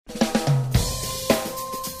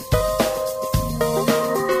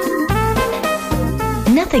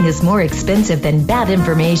Nothing is more expensive than bad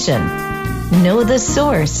information. Know the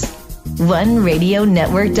source.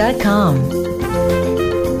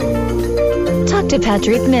 OneRadioNetwork.com. Talk to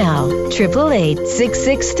Patrick now.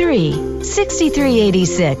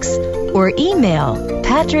 888-663-6386 or email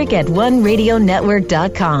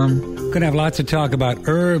patrick@oneradionetwork.com. Going to have lots of talk about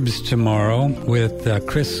herbs tomorrow with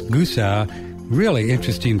Chris Gusa. Really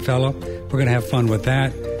interesting fellow. We're going to have fun with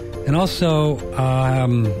that. And also,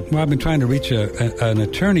 I've been trying to reach an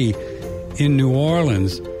attorney in New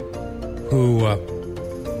Orleans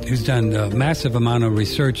who's done a massive amount of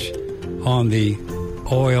research on the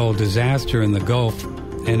oil disaster in the Gulf.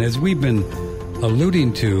 And as we've been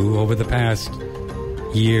alluding to over the past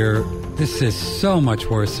year, this is so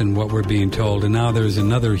much worse than what we're being told. And now there's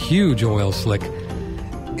another huge oil slick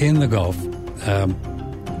in the Gulf.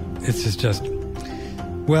 This is just,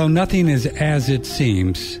 well, nothing is as it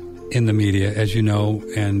seems in the media, as you know,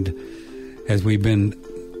 and as we've been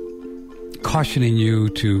cautioning you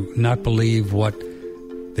to not believe what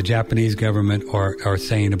the Japanese government are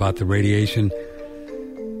saying about the radiation.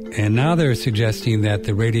 And now they're suggesting that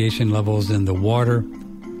the radiation levels in the water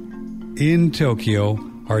in Tokyo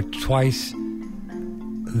are twice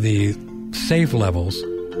the safe levels,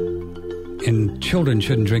 and children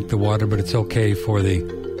shouldn't drink the water, but it's okay for the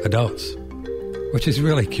adults, which is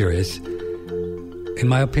really curious. In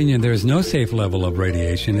my opinion, there is no safe level of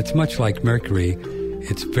radiation. It's much like mercury.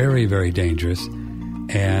 It's very, very dangerous.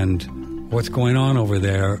 And what's going on over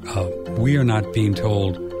there, we are not being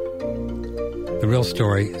told the real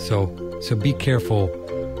story. So be careful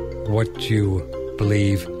what you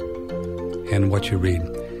believe and what you read.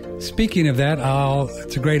 Speaking of that,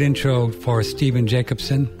 it's a great intro for Steven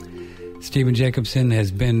Jacobson. Steven Jacobson has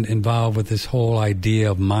been involved with this whole idea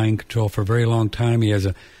of mind control for a very long time. He has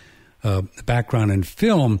a background in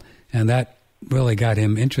film, and that really got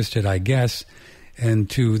him interested, I guess,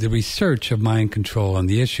 into the research of mind control and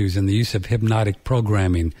the issues and the use of hypnotic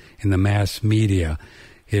programming in the mass media.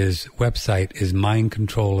 His website is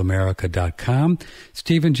mindcontrolamerica.com.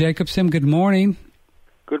 Steven Jacobson, good morning.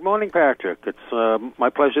 Good morning, Patrick. It's my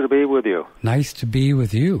pleasure to be with you. Nice to be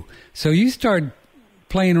with you. So you started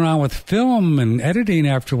playing around with film and editing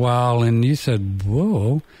after a while, and you said,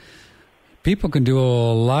 whoa, people can do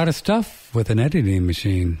a lot of stuff with an editing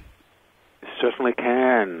machine. Certainly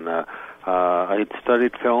can. I had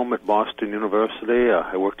studied film at Boston University.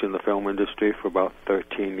 I worked in the film industry for about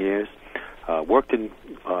 13 years. Worked in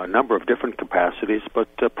a number of different capacities, but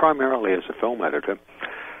primarily as a film editor.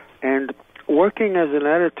 And working as an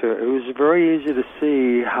editor, it was very easy to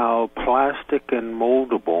see how plastic and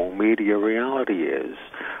moldable media reality is.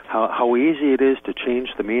 How easy it is to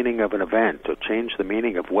change the meaning of an event or change the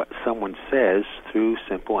meaning of what someone says through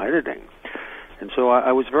simple editing. And so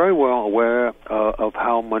I was very well aware of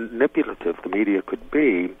how manipulative the media could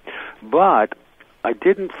be, but I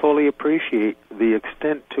didn't fully appreciate the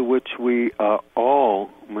extent to which we are all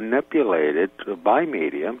manipulated by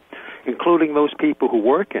media, including those people who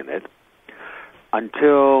work in it,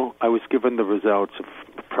 until I was given the results of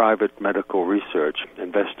private medical research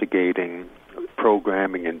investigating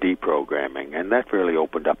programming and deprogramming, and that really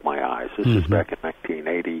opened up my eyes. This is back in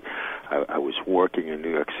 1980. I was working in New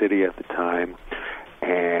York City at the time,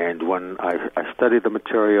 and when I studied the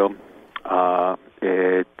material,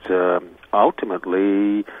 it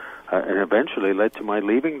ultimately and eventually led to my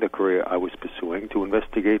leaving the career I was pursuing to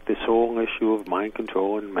investigate this whole issue of mind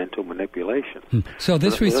control and mental manipulation. So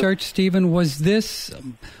this research, Stephen, was this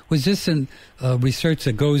research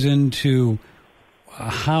that goes into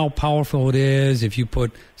how powerful it is if you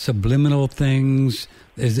put subliminal things?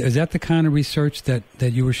 Is that the kind of research that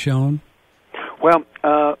you were shown? Well,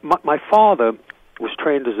 my father was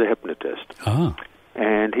trained as a hypnotist. Ah.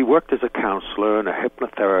 And he worked as a counselor and a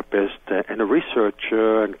hypnotherapist and a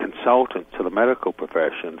researcher and consultant to the medical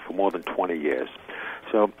profession for more than 20 years.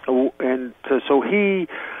 So he,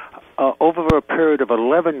 over a period of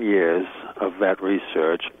 11 years of that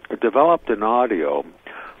research, developed an audio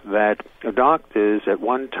that doctors at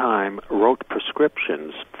one time wrote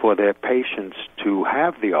prescriptions for their patients to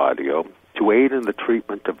have the audio to aid in the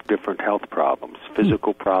treatment of different health problems,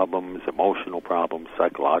 physical problems, emotional problems,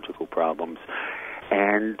 psychological problems.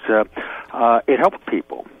 And it helped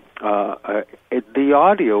people. The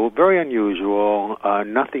audio, very unusual,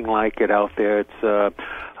 nothing like it out there. It's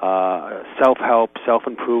self-help,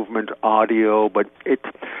 self-improvement audio, but it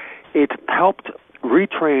helped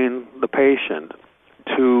retrain the patient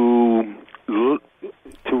to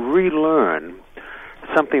relearn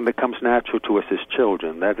something that comes natural to us as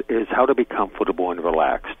children, that is how to be comfortable and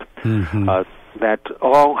relaxed. That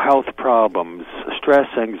all health problems stress,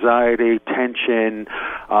 anxiety, tension,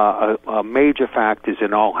 major factors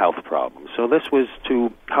in all health problems. So this was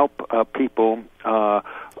to help people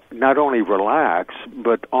not only relax,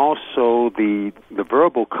 but also the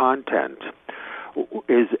verbal content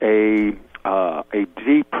is a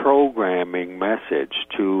deprogramming message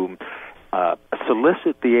to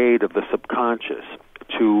solicit the aid of the subconscious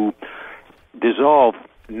to dissolve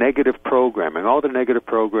negative programming, all the negative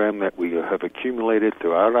program that we have accumulated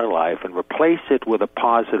throughout our life, and replace it with a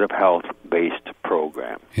positive health-based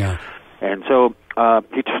program. Yeah. And so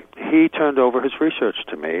he turned over his research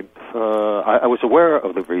to me. I was aware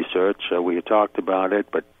of the research. We had talked about it,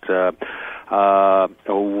 but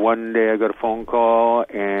one day I got a phone call,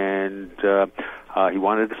 and he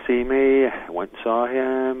wanted to see me. I went and saw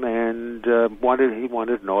him, and he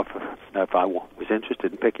wanted to know if I was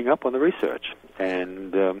interested in picking up on the research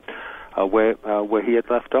and where he had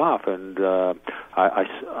left off. And I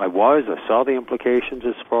saw the implications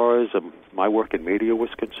as far as my work in media was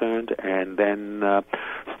concerned, and then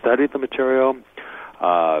studied the material,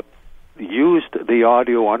 used the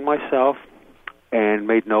audio on myself, and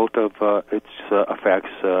made note of its effects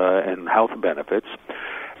and health benefits.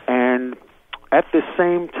 And at the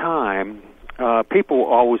same time, people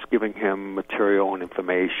were always giving him material and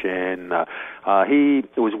information. He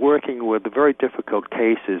was working with very difficult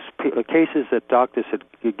cases that doctors had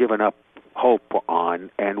given up hope on,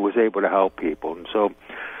 and was able to help people. And so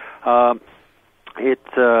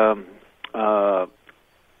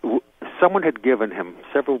someone had given him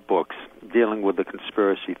several books dealing with the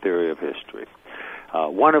conspiracy theory of history.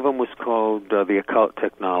 One of them was called The Occult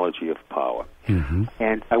Technology of Power. Mm-hmm.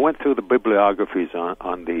 And I went through the bibliographies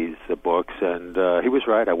on these books, and he was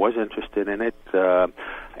right. I was interested in it.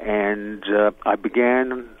 And I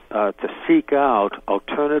began to seek out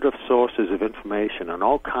alternative sources of information on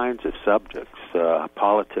all kinds of subjects,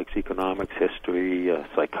 politics, economics, history,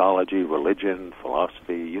 psychology, religion,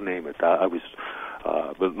 philosophy, you name it. I was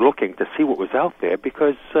looking to see what was out there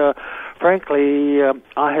because, frankly,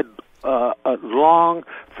 I had long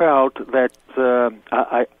felt that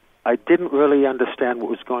I didn't really understand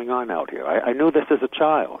what was going on out here. I knew this as a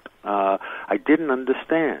child. I didn't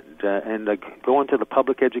understand. And I go into the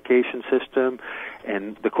public education system,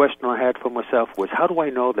 and the question I had for myself was, how do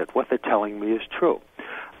I know that what they're telling me is true?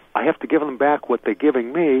 I have to give them back what they're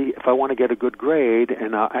giving me if I want to get a good grade,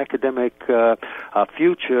 and our academic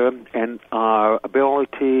future and our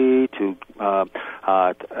ability to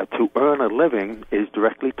earn a living is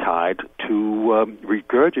directly tied to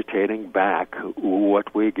regurgitating back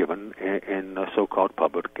what we're given in so-called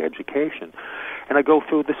public education. And I go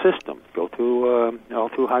through the system, all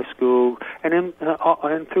through high school and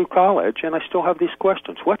through college, and I still have these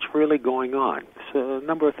questions. What's really going on? So a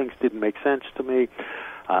number of things didn't make sense to me.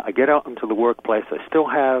 I get out into the workplace. I still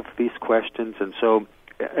have these questions, and so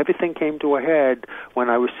everything came to a head when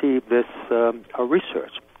I received this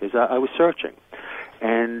research. I was searching,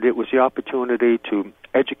 and it was the opportunity to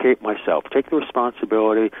educate myself, take the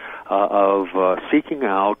responsibility of seeking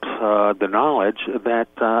out the knowledge that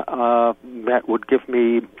would give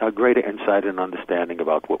me a greater insight and understanding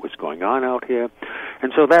about what was going on out here.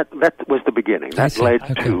 And so that was the beginning. That led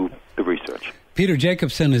to the research. Peter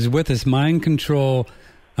Jacobson is with us,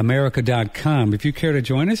 mindcontrolamerica.com. If you care to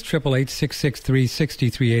join us,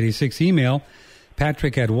 888-663-6386. Email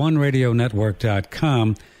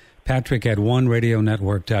patrick@oneradionetwork.com,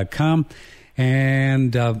 patrick@oneradionetwork.com.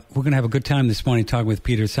 And we're going to have a good time this morning talking with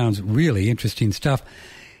Peter. Sounds really interesting stuff.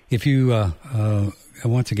 If you,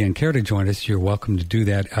 once again, care to join us, you're welcome to do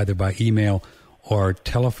that either by email or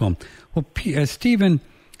telephone. Well, Stephen,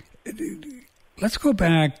 let's go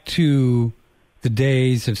back to the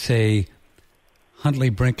days of, say, Huntley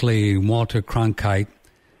Brinkley, Walter Cronkite,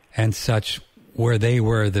 and such, where they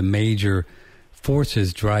were the major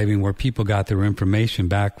forces driving where people got their information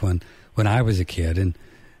back when I was a kid in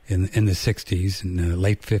the 60s and the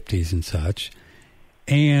late 50s and such.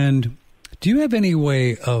 And do you have any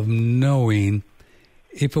way of knowing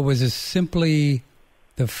if it was simply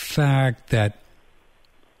the fact that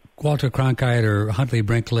Walter Cronkite or Huntley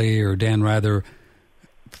Brinkley or Dan Rather,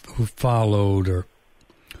 who followed, or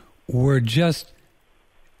were just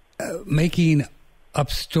making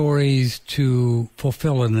up stories to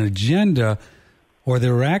fulfill an agenda, or were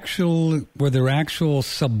there actual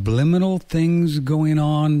subliminal things going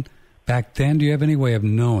on back then? Do you have any way of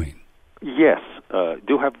knowing? Yes,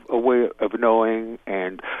 do have a way of knowing,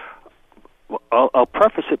 and I'll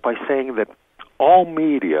preface it by saying that all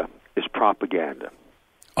media is propaganda.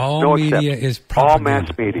 All media is propaganda. All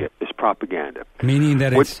mass media is propaganda. Meaning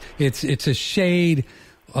that it's a shade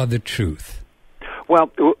of the truth.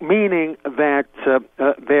 Well, meaning that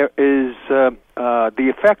there is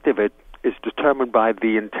effect of it is determined by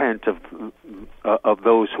the intent of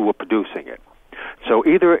those who are producing it. So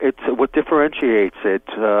either it's what differentiates it,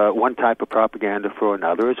 one type of propaganda for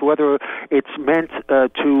another, is whether it's meant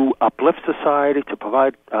to uplift society, to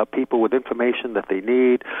provide people with information that they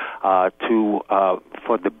need,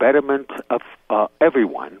 for the betterment of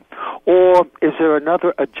everyone, or is there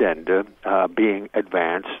another agenda being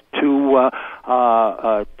advanced to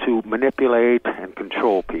manipulate and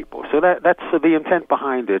control people? So that's the intent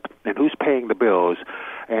behind it, and who's paying the bills.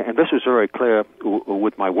 And this was very clear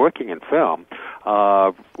with my working in film,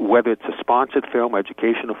 whether it's a sponsored film,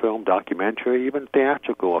 educational film, documentary, even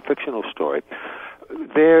theatrical or fictional story.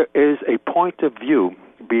 There is a point of view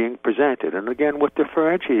being presented. And again, what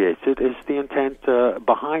differentiates it is the intent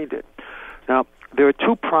behind it. Now, there are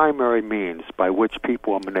two primary means by which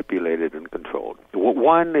people are manipulated and controlled.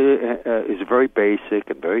 One is very basic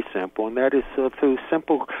and very simple, and that is through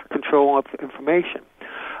simple control of information.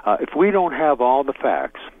 If we don't have all the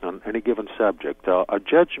facts on any given subject, our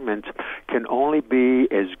judgment can only be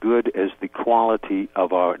as good as the quality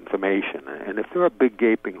of our information. And if there are big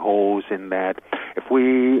gaping holes in that, if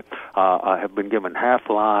we have been given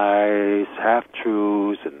half-lies,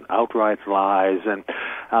 half-truths, and outright lies, and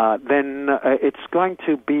then it's going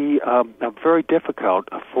to be very difficult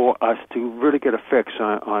for us to really get a fix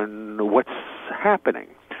on what's happening.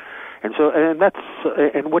 And so,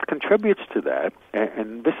 and what contributes to that,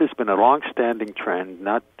 and this has been a long-standing trend,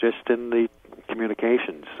 not just in the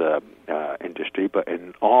communications industry, but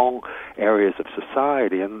in all areas of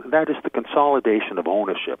society, and that is the consolidation of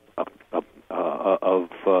ownership of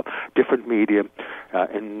different media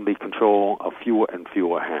in the control of fewer and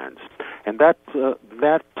fewer hands. And that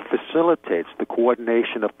facilitates the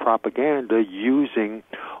coordination of propaganda using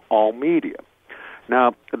all media.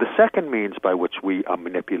 Now, the second means by which we are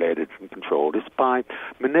manipulated and controlled is by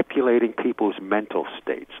manipulating people's mental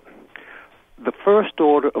states. The first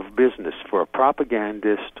order of business for a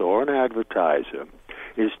propagandist or an advertiser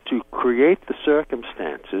is to create the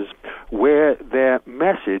circumstances where their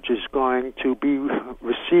message is going to be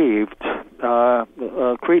received,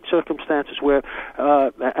 create circumstances where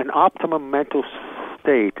an optimum mental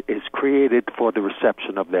state is created for the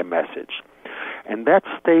reception of their message. And that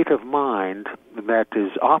state of mind that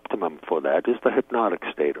is optimum for that is the hypnotic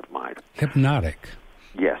state of mind. Hypnotic?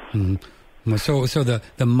 Yes. Mm-hmm. So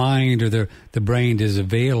the mind or the brain is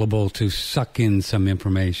available to suck in some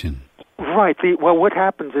information. Right. Well, what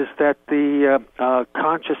happens is that the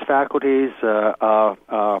conscious faculties,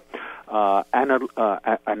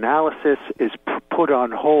 analysis is put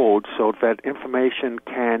on hold so that information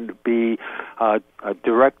can be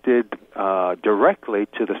directed directly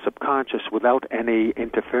to the subconscious without any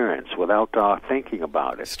interference, without thinking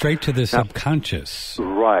about it. Straight to the subconscious.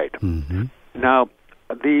 Right. Mm-hmm. Now,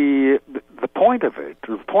 the point of it,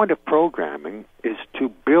 the point of programming, is to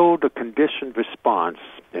build a conditioned response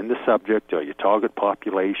in the subject or your target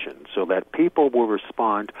population so that people will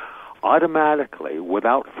respond automatically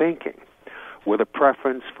without thinking, with a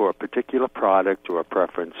preference for a particular product or a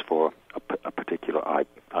preference for a particular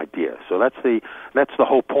idea. So that's the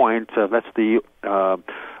whole point. That's the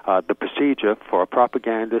procedure for a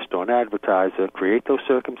propagandist or an advertiser: create those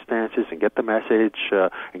circumstances and get the message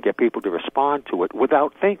and get people to respond to it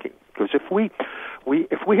without thinking. Because if we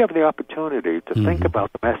have the opportunity to think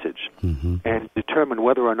about the message and determine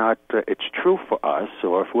whether or not it's true for us,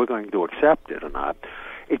 or if we're going to accept it or not,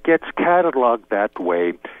 it gets cataloged that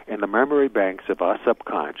way in the memory banks of our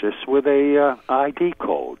subconscious with a ID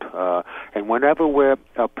code. And whenever we're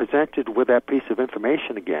presented with that piece of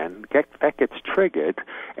information again, that gets triggered,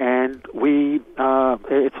 and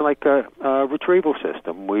it's like a retrieval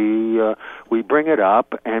system. We bring it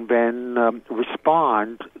up and then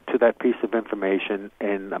respond to that piece of information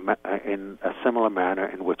in a similar manner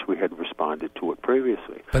in which we had responded to it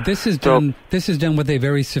previously. But this is done with a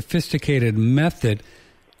very sophisticated method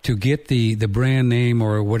to get the brand name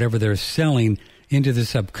or whatever they're selling into the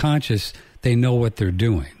subconscious. They know what they're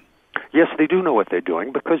doing. Yes, they do know what they're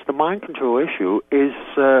doing, because the mind control issue is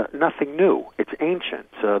nothing new. It's ancient.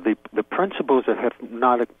 The principles of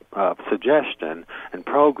hypnotic suggestion and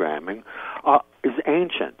programming is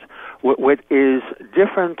ancient. What is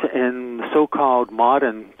different in the so-called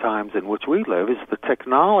modern times in which we live is the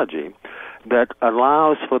technology that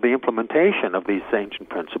allows for the implementation of these ancient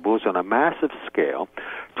principles on a massive scale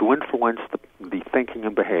to influence the thinking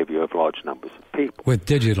and behavior of large numbers of people. With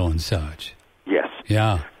digital and such. Yes.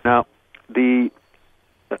 Yeah. Now, the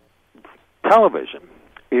television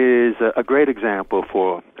is a great example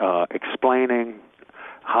for explaining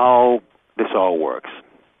how this all works.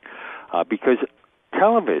 Because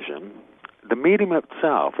television, the medium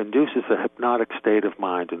itself induces a hypnotic state of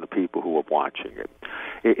mind in the people who are watching it.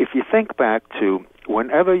 If you think back to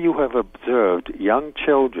whenever you have observed young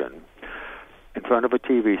children in front of a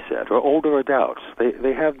TV set, or older adults,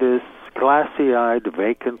 they have this glassy-eyed,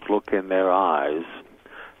 vacant look in their eyes,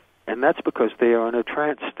 and that's because they are in a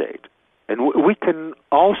trance state. And we can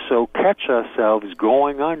also catch ourselves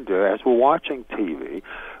going under as we're watching TV,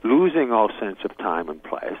 losing all sense of time and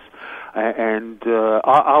place, and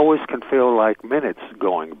hours can feel like minutes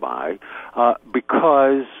going by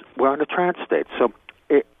because we're in a trance state. So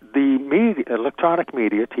the media, electronic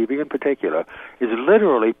media, TV in particular, is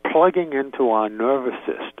literally plugging into our nervous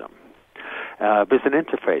system. There's an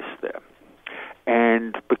interface there.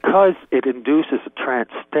 And because it induces a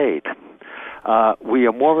trance state, we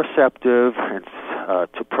are more receptive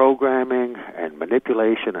to programming and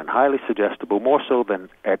manipulation and highly suggestible, more so than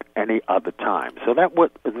at any other time. So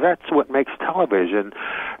that's what makes television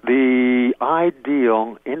the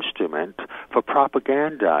ideal instrument for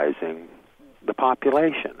propagandizing the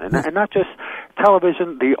population. And not just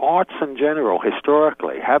television, the arts in general,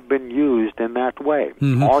 historically, have been used in that way.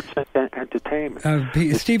 Mm-hmm. Arts and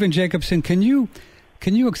entertainment. Steven Jacobson, can you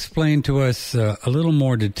explain to us a little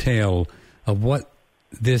more detail of what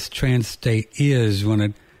this trance state is when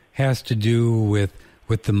it has to do with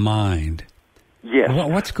the mind? Yes.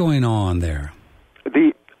 What's going on there?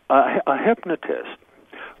 A hypnotist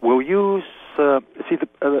will use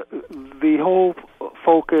the whole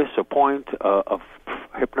focus or point of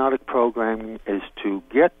hypnotic programming is to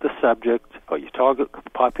get the subject or your target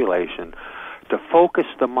population to focus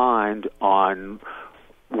the mind on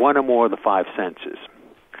one or more of the five senses.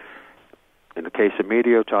 In the case of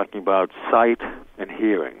media, we're talking about sight and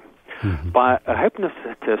hearing. Mm-hmm. But a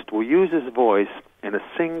hypnotist will use his voice in a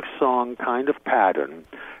sing-song kind of pattern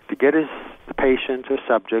to get the patient or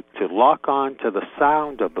subject to lock on to the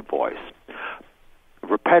sound of the voice,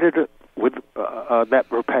 repetitive with that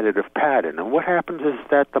repetitive pattern. And what happens is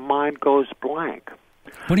that the mind goes blank.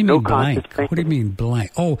 What do you mean blank? What do you mean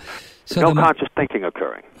blank? Oh, so no conscious thinking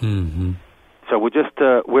occurring. Mm-hmm. So we're just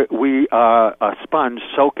we are a sponge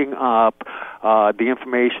soaking up the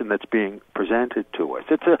information that's being presented to us.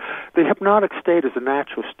 The hypnotic state is a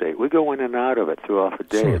natural state. We go in and out of it throughout the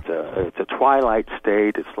day. Sure. It's a twilight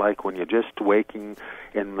state. It's like when you're just waking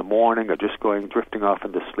in the morning or just drifting off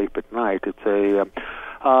into sleep at night. It's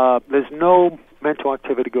there's no mental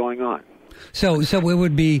activity going on. So it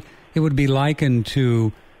would be likened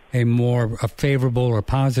to a favorable or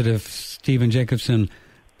positive Steven Jacobson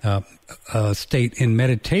state in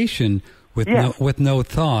meditation with no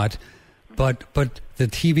thought, but the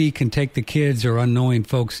TV can take the kids or unknowing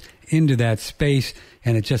folks into that space,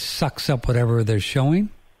 and it just sucks up whatever they're showing?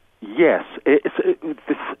 Yes.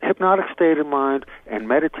 This hypnotic state of mind and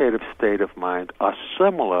meditative state of mind are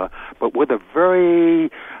similar, but with a very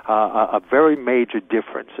major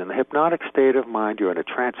difference. In the hypnotic state of mind, you're in a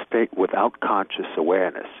trance state without conscious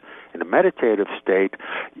awareness. In the meditative state,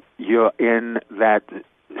 you're in that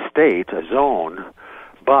state, a zone,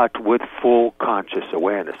 but with full conscious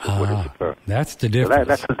awareness of what is occurring. That's the difference. So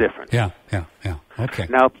that's the difference. Yeah. Okay.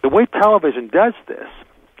 Now, the way television does this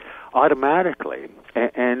automatically,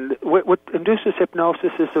 and what induces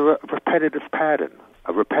hypnosis is a repetitive pattern,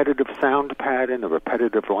 a repetitive sound pattern, a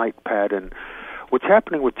repetitive light pattern. What's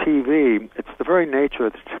happening with TV, it's the very nature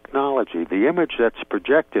of the technology. The image that's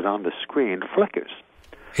projected on the screen flickers.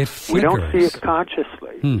 It flickers. We don't see it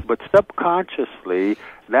consciously, but subconsciously,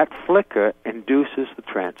 that flicker induces the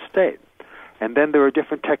trance state. And then there are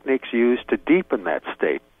different techniques used to deepen that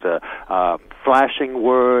state. Flashing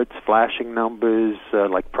words, flashing numbers,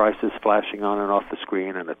 like prices flashing on and off the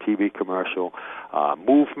screen in a TV commercial.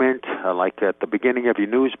 Movement, like at the beginning of your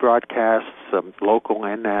news broadcasts, local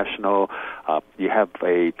and national. You have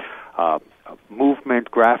a movement,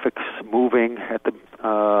 graphics moving at the.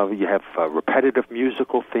 You have a repetitive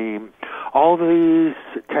musical theme. All these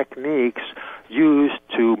techniques used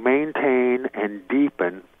to maintain and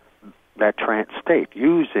deepen that trance state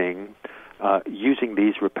using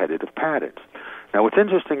these repetitive patterns. Now, what's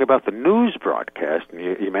interesting about the news broadcast, and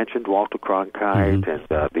you mentioned Walter Cronkite and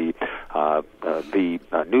the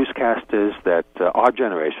newscasters that our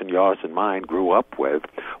generation, yours and mine, grew up with,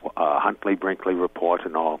 Huntley, Brinkley Report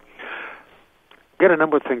and all, get a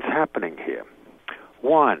number of things happening here.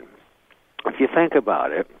 One, if you think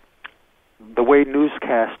about it, the way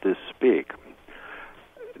newscasters speak,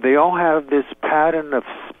 they all have this pattern of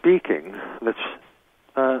speaking that's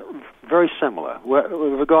very similar,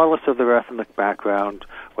 regardless of their ethnic background,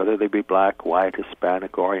 whether they be black, white,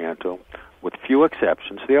 Hispanic, Oriental, with few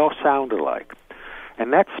exceptions, they all sound alike.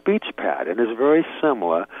 And that speech pattern is very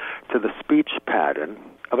similar to the speech pattern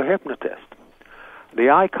of a hypnotist. the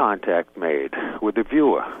eye contact made with the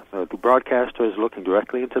viewer. The broadcaster is looking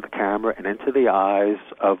directly into the camera and into the eyes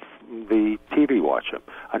of the TV watcher.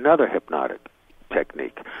 Another hypnotic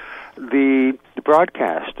technique. The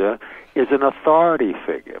broadcaster is an authority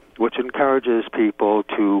figure, which encourages people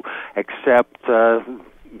to accept the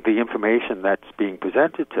information that's being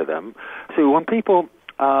presented to them. So when people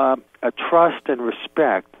trust and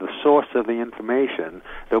respect the source of the information,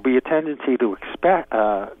 there'll be a tendency to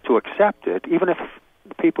accept it, even if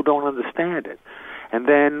people don't understand it. And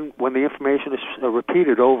then when the information is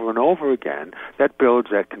repeated over and over again, that builds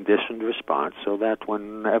that conditioned response, so that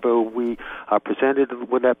whenever we are presented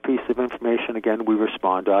with that piece of information again, we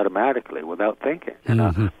respond automatically without thinking.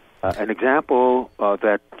 Mm-hmm. An example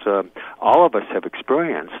that all of us have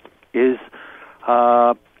experienced is,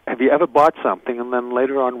 have you ever bought something and then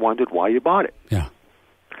later on wondered why you bought it? Yeah.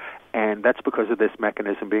 And that's because of this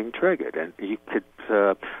mechanism being triggered. And you could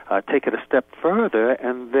take it a step further,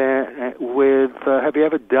 and then have you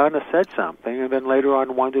ever done or said something and then later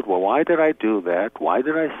on wondered, well, why did I do that? Why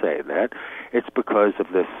did I say that? It's because of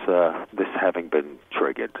this having been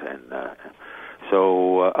triggered. And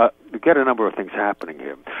so you get a number of things happening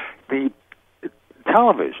here. The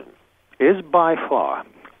television is by far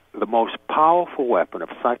the most powerful weapon of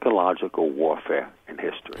psychological warfare in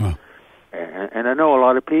history. Huh. And I know a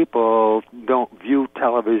lot of people don't view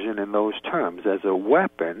television in those terms as a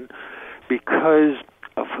weapon because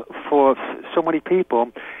for so many people,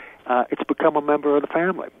 it's become a member of the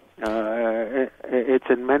family. It's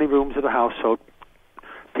in many rooms of the household.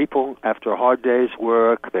 People, after a hard day's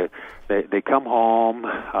work, they come home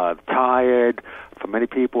tired. For many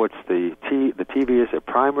people, it's the TV is a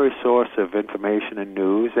primary source of information and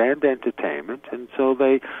news and entertainment, and so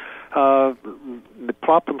they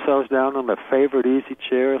plop themselves down on their favorite easy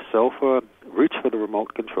chair or sofa, reach for the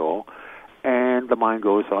remote control, and the mind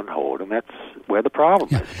goes on hold. And that's where the problem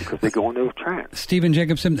is, because they go into a trance. Steven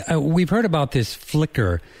Jacobson, we've heard about this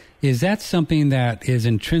flicker. Is that something that is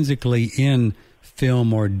intrinsically in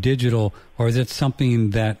film or digital, or is it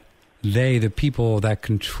something that the people that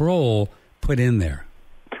control, put in there?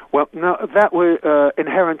 Well, no, that was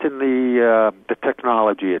inherent in the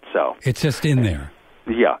technology itself. It's just in there.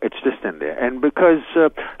 Yeah, it's just in there, and because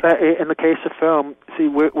in the case of film, see,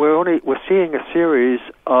 we're seeing a series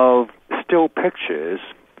of still pictures,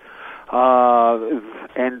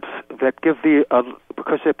 and that give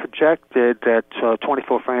because they're projected at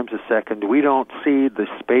 24 frames a second. We don't see the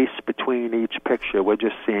space between each picture. We're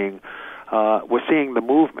just seeing the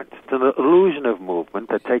movement. It's an illusion of movement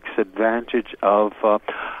that takes advantage of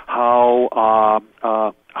how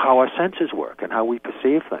our senses work and how we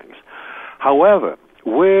perceive things. However,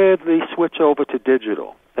 with the switch over to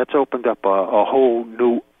digital, that's opened up a whole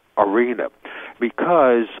new arena,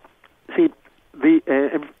 because, see,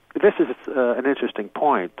 this is an interesting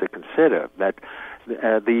point to consider, that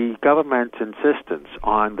the government's insistence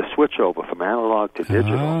on the switch over from analog to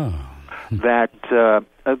digital, that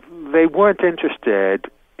they weren't interested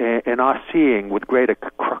in us seeing with greater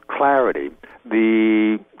clarity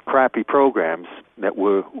the crappy programs that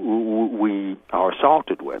we are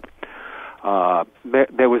assaulted with.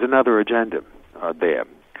 There was another agenda there,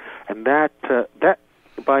 and that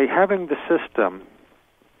by having the system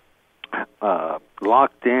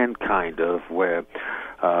locked in, kind of, where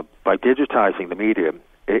by digitizing the media,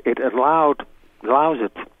 it allows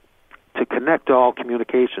it to connect all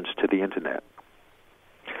communications to the internet.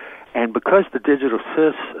 And because the digital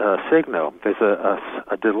signal, there's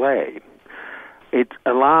a delay, it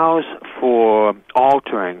allows for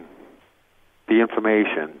altering the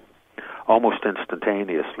information almost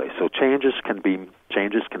instantaneously. So changes can be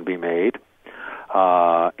made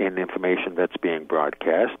in information that's being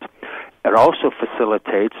broadcast. It also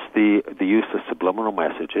facilitates the use of subliminal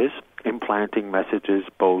messages, implanting messages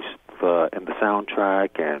both in the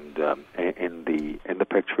soundtrack and in the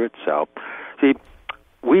picture itself. See,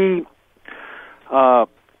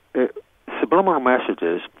 subliminal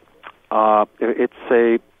messages. It's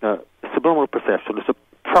a subliminal perception. It's a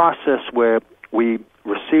process where we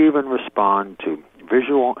receive and respond to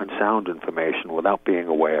visual and sound information without being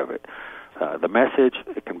aware of it. The message,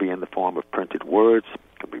 it can be in the form of printed words,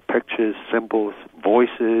 it can be pictures, symbols,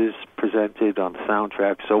 voices presented on the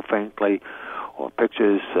soundtrack so faintly, or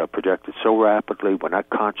pictures projected so rapidly we're not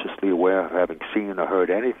consciously aware of having seen or heard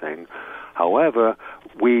anything. However,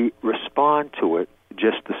 we respond to it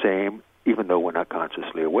just the same, even though we're not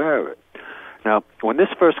consciously aware of it. Now, when this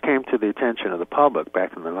first came to the attention of the public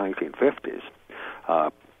back in the 1950s,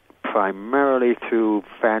 primarily through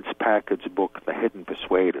Vance Packard's book, The Hidden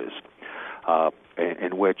Persuaders,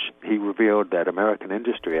 in which he revealed that American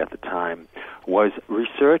industry at the time was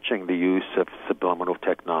researching the use of subliminal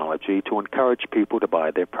technology to encourage people to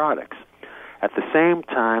buy their products. At the same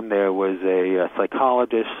time, there was a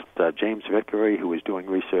psychologist, James Vickery, who was doing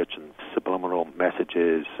research in subliminal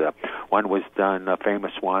messages. One was done, a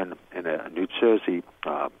famous one, in a New Jersey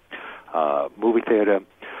movie theater,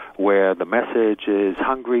 where the message is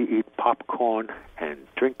hungry, eat popcorn, and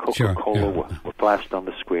drink Coca-Cola were flashed on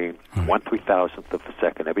the screen, 1/3000th of a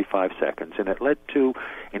second every 5 seconds, and it led to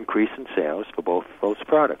increase in sales for both those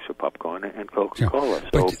products, for popcorn and Coca-Cola.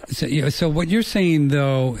 So what you're saying,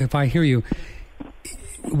 though, if I hear you,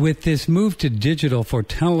 with this move to digital for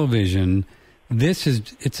television,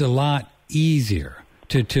 it's a lot easier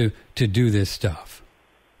to do this stuff,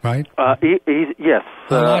 right? Yes,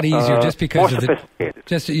 a lot easier, just because more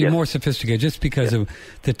sophisticated. More sophisticated, just because of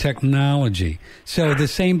the technology. So the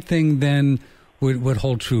same thing then would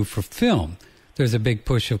hold true for film. There's a big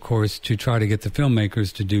push, of course, to try to get the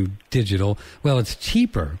filmmakers to do digital. Well, it's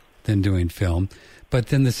cheaper than doing film, but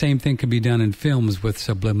then the same thing can be done in films with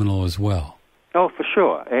subliminal as well. Oh, for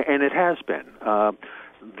sure, and it has been.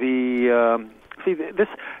 The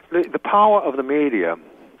power of the media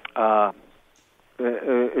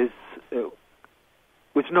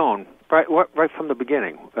was known right from the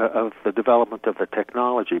beginning of the development of the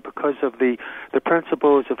technology, because of the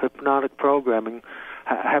principles of hypnotic programming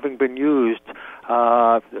having been used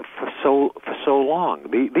for so long.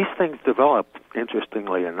 These things developed,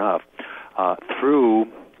 interestingly enough, through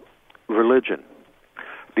religion.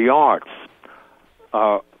 The arts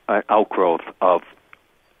are an outgrowth of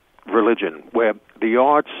religion, where the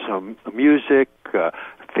arts, music,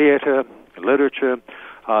 theater, literature,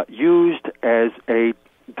 used as a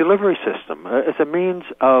delivery system, as a means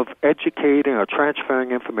of educating or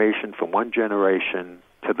transferring information from one generation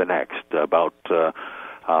to the next about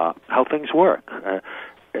how things work.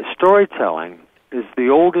 Storytelling is the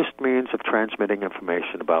oldest means of transmitting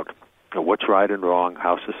information about what's right and wrong,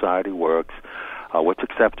 how society works, what's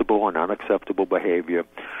acceptable and unacceptable behavior.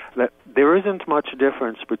 There isn't much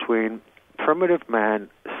difference between primitive man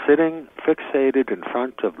sitting fixated in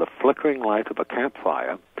front of the flickering light of a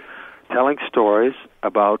campfire, telling stories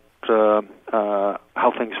about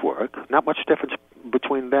how things work. Not much difference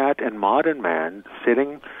between that and modern man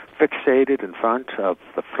sitting fixated in front of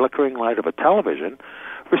the flickering light of a television,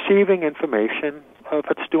 receiving information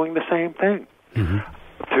that's doing the same thing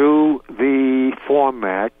through the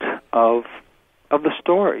format of the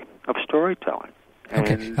story, of storytelling.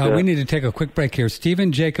 Okay, we need to take a quick break here.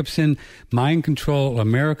 Steven Jacobson, Mind Control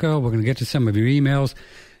America. We're going to get to some of your emails.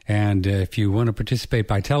 And if you want to participate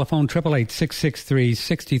by telephone,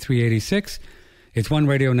 888-663-6386. It's One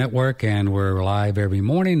Radio Network, and we're live every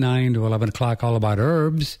morning, 9 to 11 o'clock, all about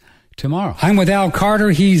herbs tomorrow. I'm with Al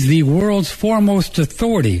Carter. He's the world's foremost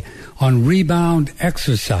authority on rebound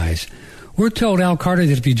exercise. We're told, Al Carter,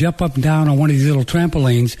 that if you jump up and down on one of these little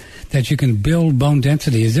trampolines, that you can build bone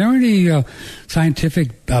density. Is there any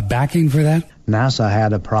scientific backing for that? NASA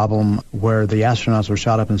had a problem where the astronauts were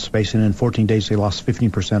shot up in space, and in 14 days they lost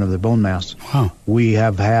 15% of their bone mass. Wow. We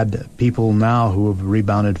have had people now who have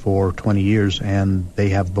rebounded for 20 years, and they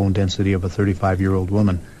have bone density of a 35-year-old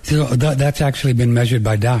woman. So that's actually been measured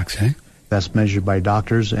by docs, eh? That's measured by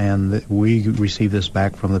doctors, and we receive this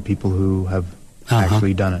back from the people who have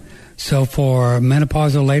actually done it. So for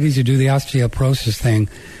menopausal ladies who do the osteoporosis thing,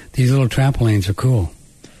 these little trampolines are cool.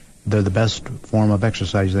 They're the best form of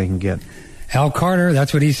exercise they can get. Al Carter,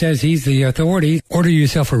 that's what he says. He's the authority. Order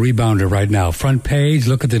yourself a rebounder right now. Front page,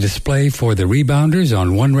 look at the display for the rebounders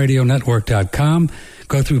on oneradionetwork.com.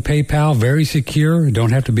 Go through PayPal, very secure.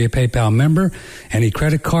 Don't have to be a PayPal member. Any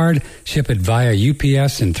credit card, ship it via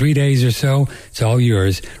UPS in 3 days or so. It's all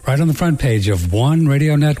yours. Right on the front page of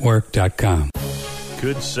oneradionetwork.com.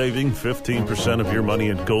 Could saving 15% of your money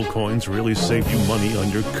in gold coins really save you money on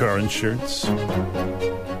your car insurance?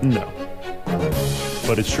 No.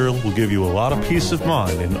 But it sure will give you a lot of peace of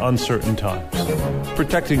mind in uncertain times.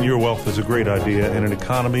 Protecting your wealth is a great idea in an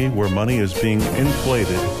economy where money is being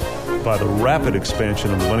inflated by the rapid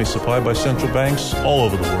expansion of money supply by central banks all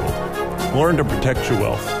over the world. Learn to protect your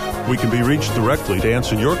wealth. We can be reached directly to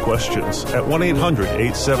answer your questions at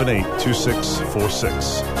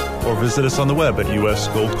 1-800-878-2646 or visit us on the web at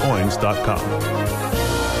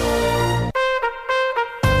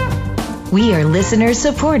usgoldcoins.com. We are listener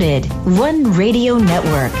supported. One Radio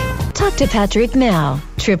Network. Talk to Patrick now.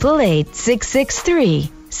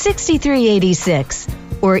 888-663-6386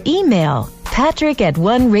 or email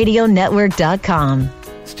patrick@oneradionetwork.com.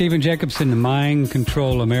 Steven Jacobson,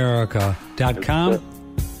 mindcontrolamerica.com.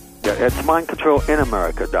 It's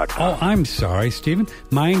mindcontrolinamerica.com. Oh, I'm sorry, Stephen.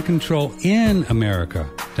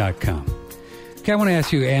 Mindcontrolinamerica.com. Okay, I want to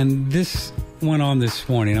ask you, and this went on this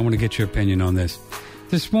morning. I want to get your opinion on this.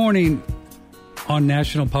 This morning on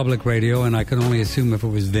National Public Radio, and I can only assume if it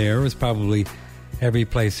was there, it was probably every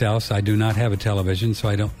place else. I do not have a television, so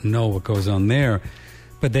I don't know what goes on there.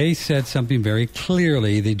 But they said something very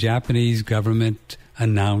clearly. The Japanese government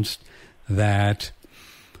announced that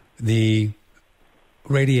the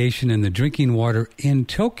radiation in the drinking water in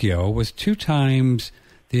Tokyo was 2 times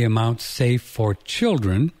the amount safe for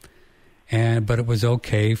children, but it was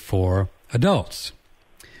okay for adults.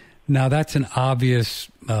 Now, that's an obvious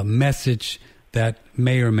message that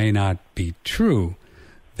may or may not be true,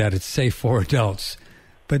 that it's safe for adults.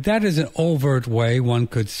 But that is an overt way one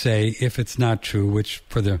could say, if it's not true, which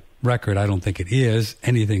for the record, I don't think it is.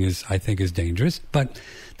 Anything is, I think, is dangerous. But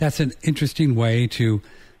that's an interesting way to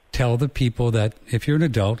tell the people that if you're an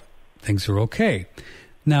adult, things are okay.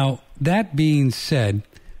 Now, that being said,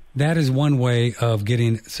 that is one way of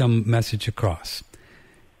getting some message across.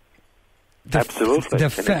 Absolutely.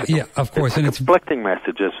 Yeah, of course. And it's conflicting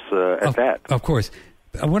messages at that. Of course.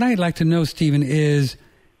 What I'd like to know, Stephen, is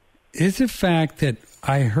the fact that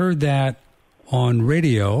I heard that on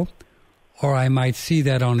radio, or I might see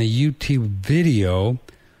that on a YouTube video,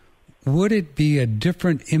 would it be a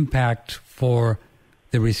different impact for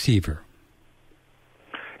the receiver?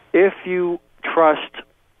 If you trust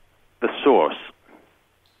the source,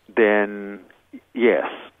 then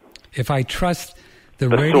yes. If I trust the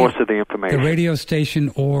source of the information, the radio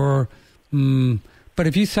station, or but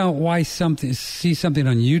if you see something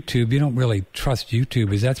on YouTube, you don't really trust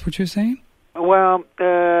YouTube. Is that what you're saying? Well,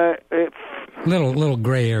 little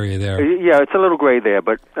gray area there. Yeah, it's a little gray there.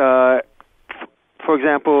 But for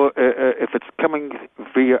example, if it's coming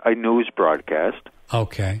via a news broadcast,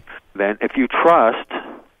 okay, then if you trust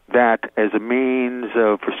that as a means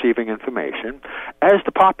of receiving information, as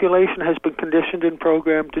the population has been conditioned and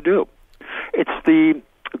programmed to do.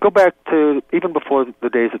 Go back to even before the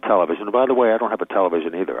days of television. By the way, I don't have a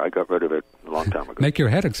television either. I got rid of it a long time ago. Make your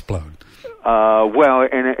head explode. Well,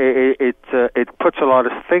 and it puts a lot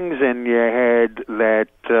of things in your head that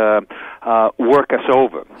work us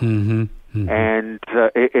over, and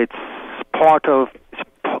it's part of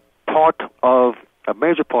a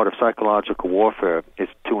major part of psychological warfare is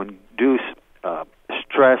to induce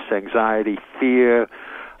stress, anxiety, fear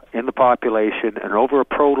in the population, and over a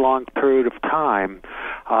prolonged period of time,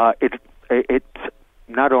 it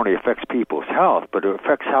not only affects people's health, but it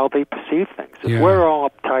affects how they perceive things. If we're all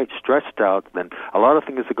uptight, stressed out, then a lot of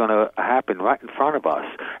things are going to happen right in front of us,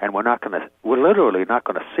 and we're literally not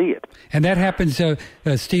going to see it. And that happens,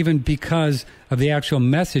 Stephen, because of the actual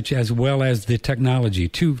message as well as the technology,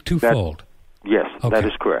 twofold. Yes, okay. That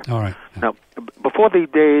is correct. All right. Now, before the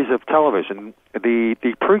days of television, the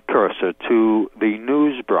precursor to the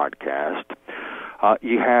news broadcast,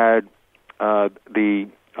 you had the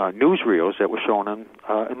newsreels that were shown in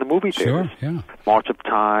the movie theaters. Sure, yeah. March of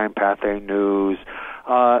Time, Pathé News,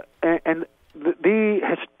 and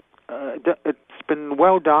it's been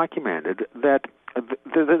well documented that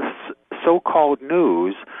the so-called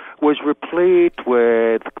news was replete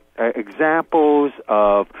with examples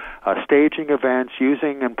of staging events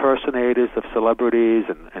using impersonators of celebrities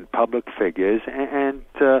and public figures, and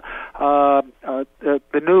the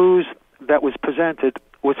news that was presented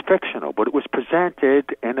was fictional, but it was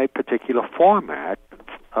presented in a particular format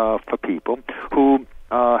for people who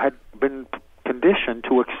had been conditioned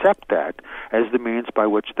to accept that as the means by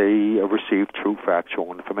which they received true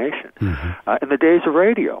factual information. In the days of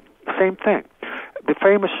radio, same thing. The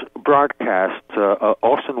famous broadcast,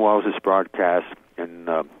 Orson Welles' broadcast in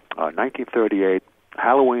 1938,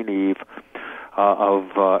 Halloween Eve, it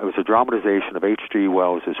was a dramatization of H.G.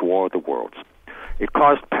 Wells' War of the Worlds. It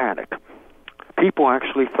caused panic. People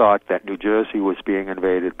actually thought that New Jersey was being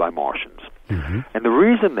invaded by Martians. And the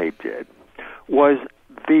reason they did was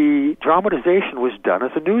the dramatization was done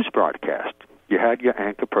as a news broadcast. You had your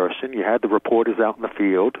anchor person, you had the reporters out in the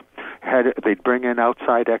field, they'd bring in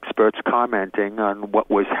outside experts commenting on what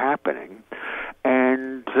was happening.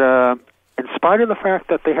 And in spite of the fact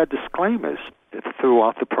that they had disclaimers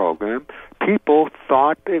throughout the program, people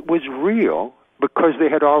thought it was real because they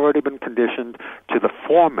had already been conditioned to the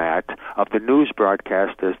format of the news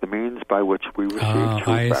broadcast as the means by which we received truth.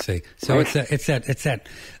 I see. So it's that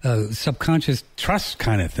subconscious trust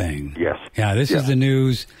kind of thing. Yes. Yeah, this is the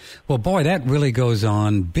news. Well, boy, that really goes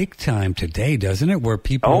on big time today, doesn't it? Where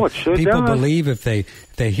people it sure people does. believe if they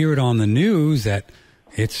hear it on the news that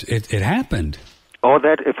it happened. or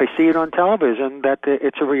that if they see it on television, that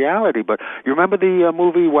it's a reality. But you remember the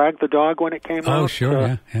movie Wag the Dog when it came out? Oh,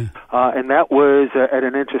 sure, yeah. And that was at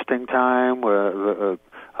an interesting time where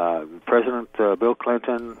President Bill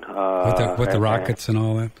Clinton... with the rockets and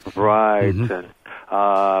all that. Right. Mm-hmm. And,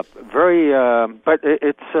 very... but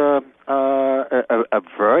it's a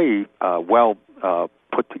very well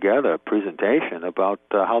put together presentation about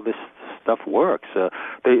how this stuff works.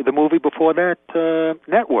 The movie before that,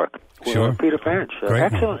 Network, sure. Peter Finch,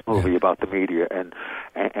 excellent movie about the media and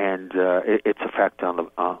its effect on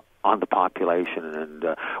the population. And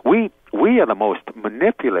we are the most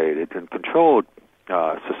manipulated and controlled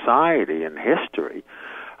society in history,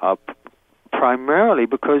 primarily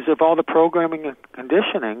because of all the programming and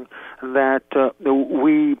conditioning that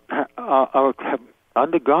we have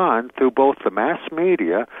undergone through both the mass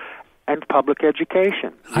media and public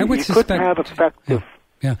education. You couldn't have effective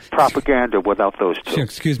propaganda without those two. Sure,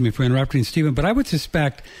 excuse me for interrupting, Stephen, but I would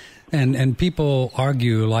suspect, and people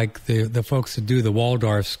argue, like the folks that do the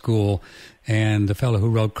Waldorf School and the fellow who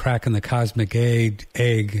wrote Crack in the Cosmic Egg,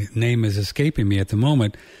 name is escaping me at the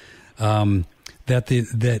moment,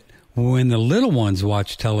 that when the little ones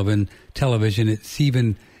watch television, it's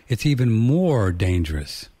even more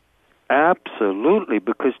dangerous. Absolutely,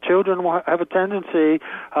 because children have a tendency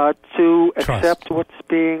to accept what's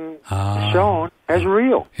being shown as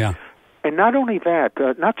real. Yeah. And not only that,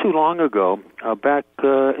 not too long ago, back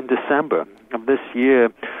in December of this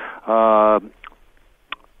year,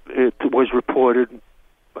 it was reported,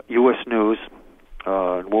 U.S. News,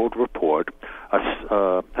 World Report,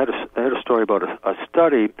 had a story about a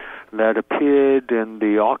study that appeared in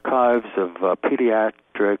the archives of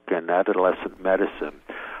pediatric and adolescent medicine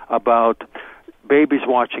about babies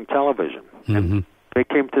watching television. Mm-hmm. And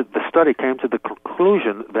the study came to the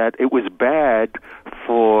conclusion that it was bad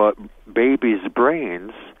for babies'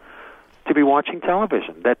 brains to be watching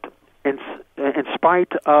television. That in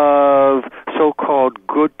spite of so-called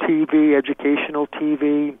good TV, educational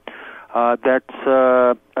TV,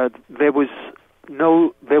 there was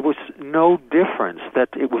no difference, that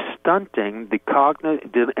it was stunting the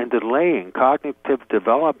and delaying cognitive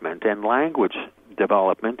development and language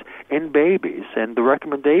development in babies. And the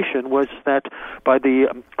recommendation was that by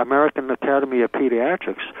the American Academy of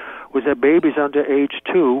Pediatrics was that babies under age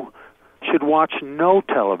 2 should watch no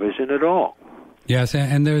television at all. Yes,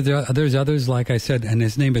 and there's others, like I said, and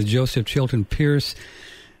his name is Joseph Chilton Pierce.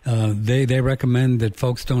 They recommend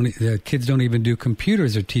that kids don't even do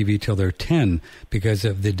computers or TV till they're 10 because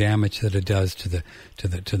of the damage that it does to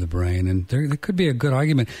the brain. And there could be a good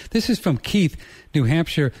argument. This is from Keith, New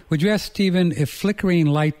Hampshire. Would you ask Stephen if flickering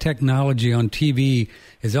light technology on TV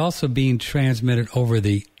is also being transmitted over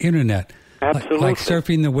the internet? Absolutely. Like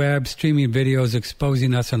surfing the web, streaming videos,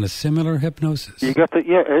 exposing us on a similar hypnosis? You got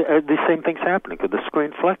the same thing's happening because the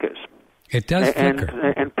screen flickers. It does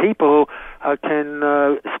flicker. And people can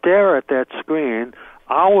stare at that screen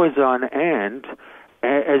hours on end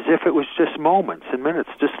as if it was just moments and minutes,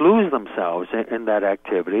 just lose themselves in that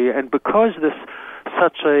activity. And because there's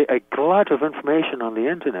such a glut of information on the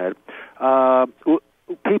Internet,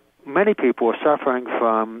 many people are suffering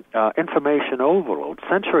from information overload,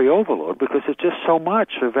 sensory overload, because it's just so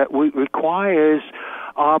much of it requires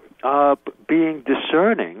being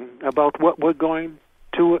discerning about what we're going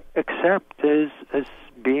to accept as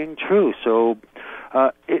being true. So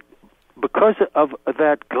because of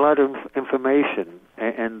that glut of information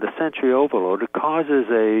and the sensory overload, it causes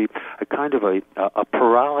a kind of a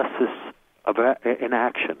paralysis of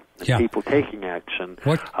inaction, people taking action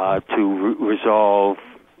to resolve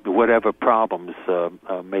whatever problems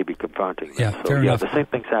may be confronting them. Yeah, fair enough. The same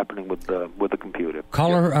thing's happening with the computer.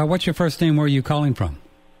 Caller, what's your first name? Where are you calling from?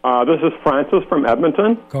 This is Francis from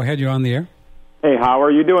Edmonton. Go ahead, you're on the air. Hey, how are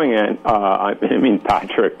you doing,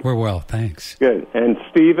 Patrick? We're well, thanks. Good. And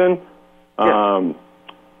Stephen,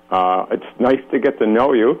 it's nice to get to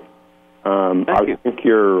know you. Thank you. I think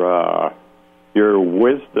your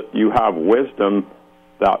wisdom, you have wisdom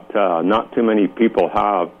that not too many people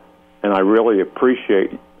have, and I really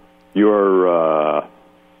appreciate your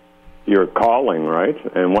calling,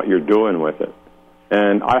 right, and what you're doing with it.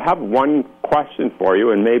 And I have one question for you,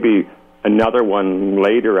 and maybe another one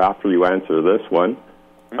later after you answer this one.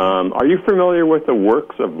 Are you familiar with the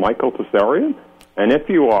works of Michael Tsarian? And if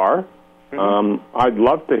you are, I'd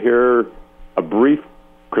love to hear a brief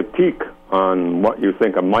critique on what you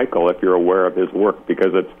think of Michael, if you're aware of his work,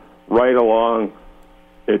 because it's right along,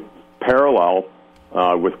 it's parallel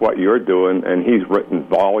with what you're doing, and he's written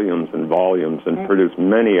volumes and volumes and produced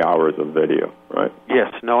many hours of video, right?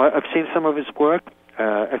 Yes. No, I've seen some of his work,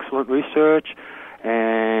 excellent research.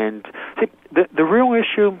 And see, the real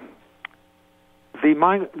issue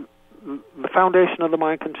the foundation of the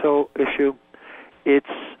mind control issue, it's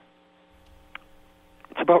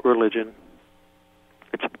about religion.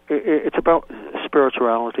 It's about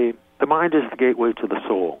spirituality. The mind is the gateway to the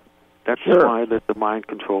soul. That's why there's the mind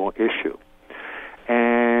control issue.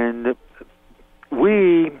 And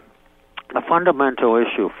a fundamental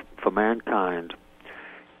issue for mankind,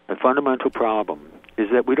 a fundamental problem, is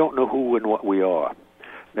that we don't know who and what we are.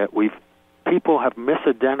 That people have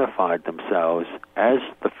misidentified themselves as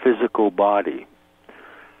the physical body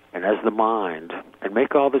and as the mind, and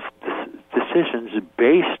make all these decisions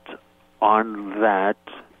based on that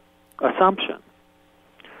assumption,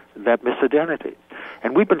 that misidentity.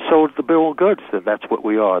 And we've been sold the bill of goods that that's what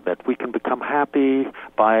we are, that we can become happy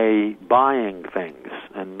by buying things.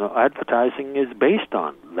 And advertising is based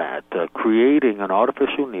on that, creating an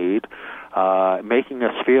artificial need, making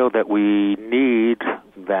us feel that we need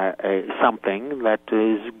that something that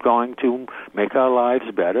is going to make our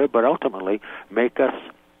lives better, but ultimately make us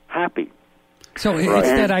happy. So it's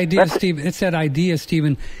that idea, Steve. It's that idea,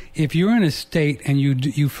 Stephen. If you're in a state and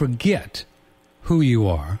you forget who you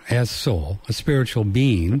are as soul, a spiritual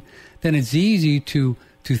being, then it's easy to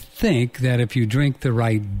think that if you drink the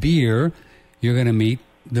right beer, you're going to meet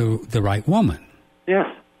the right woman. Yes.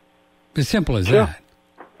 As simple as that.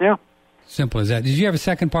 Yeah. Simple as that. Did you have a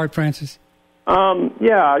second part, Francis?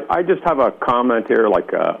 Yeah, I just have a comment here,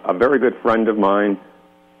 like a very good friend of mine.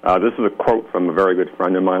 This is a quote from a very good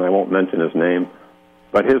friend of mine. I won't mention his name.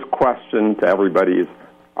 But his question to everybody is,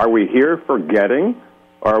 are we here for getting,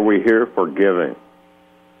 or are we here for giving?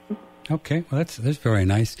 Okay, well, that's very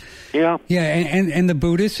nice. Yeah. Yeah, and the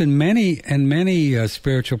Buddhists and many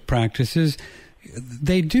spiritual practices,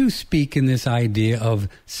 they do speak in this idea of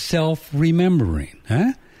self-remembering,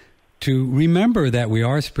 huh? To remember that we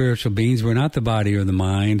are spiritual beings, we're not the body or the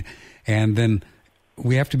mind, and then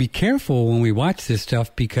we have to be careful when we watch this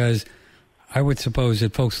stuff, because I would suppose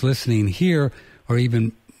that folks listening here are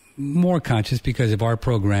even more conscious because of our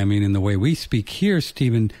programming and the way we speak here,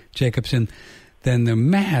 Steven Jacobson, than the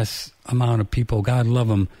mass amount of people, God love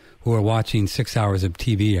them, who are watching 6 hours of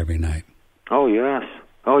TV every night. Oh, yes.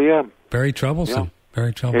 Oh, yeah. Very troublesome. Yeah.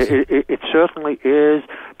 Very troublesome. It certainly is,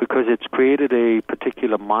 because it's created a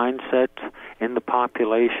particular mindset in the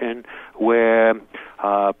population where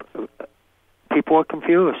people are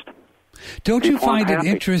confused. Don't you find it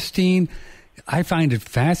interesting? I find it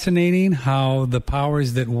fascinating how the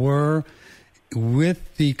powers that were,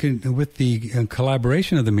 with the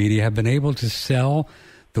collaboration of the media, have been able to sell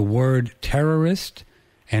the word terrorist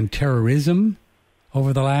and terrorism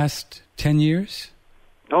over the last 10 years.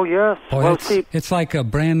 Oh, yes. Well, it's like a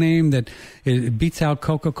brand name that it beats out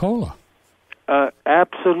Coca-Cola.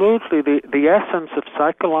 Absolutely. The essence of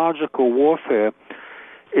psychological warfare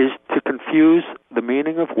is to confuse the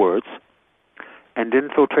meaning of words and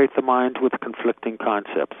infiltrate the mind with conflicting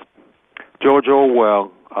concepts. George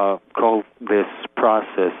Orwell called this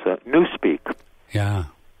process newspeak. Yeah.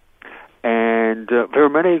 And there are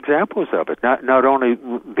many examples of it, not only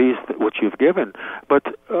these which you've given,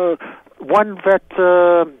 but one that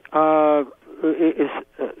is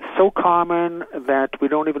so common that we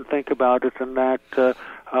don't even think about it, and that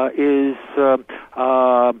is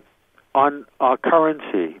on our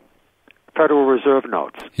currency, Federal Reserve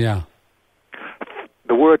notes. Yeah.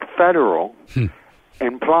 The word federal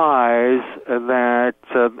implies that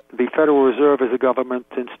the Federal Reserve is a government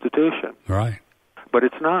institution. Right. But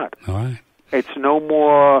it's not. All right. It's no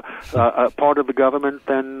more a part of the government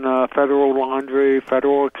than Federal Laundry,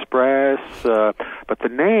 Federal Express, but the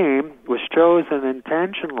name was chosen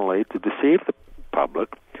intentionally to deceive the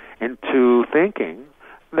public into thinking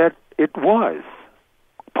that it was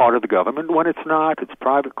part of the government, when it's not. It's a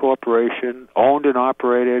private corporation, owned and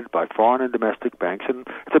operated by foreign and domestic banks, and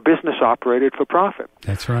it's a business operated for profit.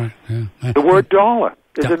 That's right. Yeah. The word dollar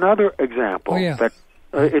is another example. Oh, yeah. That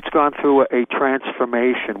it's gone through a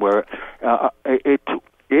transformation where a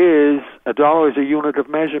dollar is a unit of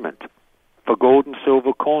measurement for gold and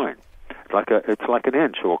silver coin. It's like an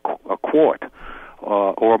inch or a quart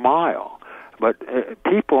or a mile. But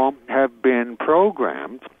people have been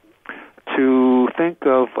programmed to think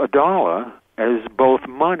of a dollar as both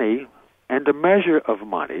money and a measure of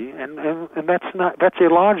money, and that's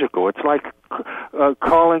illogical. It's like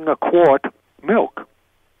calling a quart milk.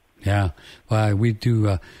 Yeah, well, we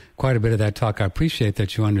do quite a bit of that talk. I appreciate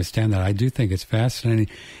that you understand that. I do think it's fascinating.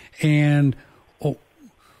 And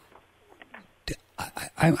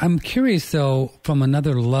I'm curious, though, from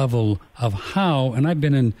another level of how, and I've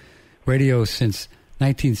been in radio since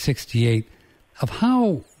 1968, of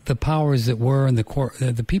how the powers that were and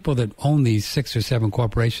the people that own these 6 or 7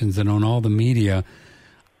 corporations that own all the media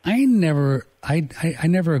I never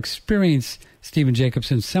experienced, Steven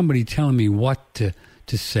Jacobson, somebody telling me what to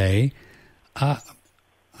say.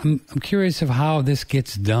 I'm curious of how this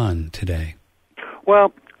gets done today.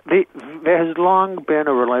 Well, there has long been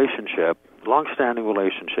a long-standing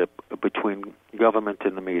relationship between government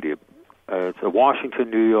and the media. It's a Washington,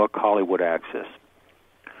 New York, Hollywood axis.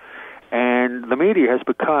 And the media has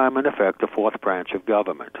become, in effect, a fourth branch of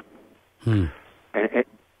government. And it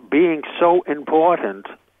being so important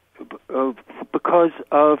because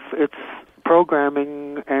of its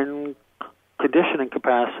programming and conditioning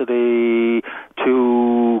capacity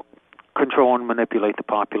to control and manipulate the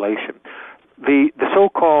population. The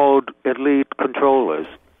so-called elite controllers,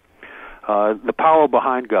 the power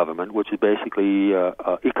behind government, which is basically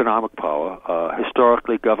economic power.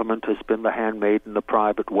 Historically, government has been the handmaiden of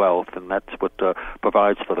private wealth, and that's what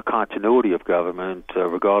provides for the continuity of government,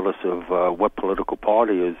 regardless of what political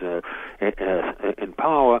party is in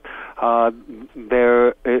power.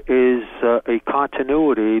 There is a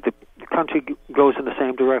continuity. The country goes in the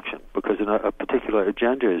same direction because a particular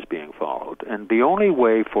agenda is being followed. And the only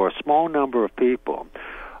way for a small number of people,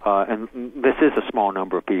 and this is a small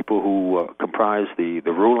number of people who comprise the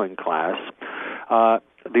ruling class,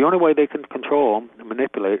 the only way they can control,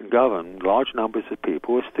 manipulate, and govern large numbers of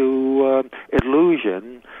people is through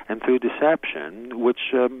illusion and through deception,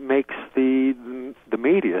 which makes the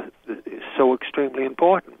media so extremely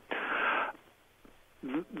important.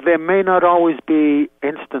 There may not always be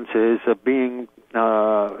instances of being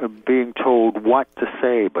told what to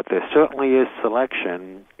say, but there certainly is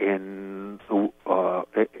selection in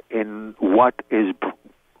what is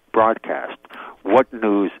broadcast, what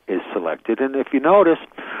news is selected. And if you notice,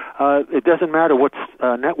 it doesn't matter what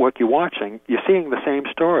network you're watching, you're seeing the same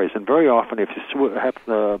stories. And very often, if you have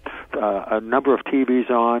a number of TVs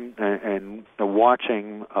on and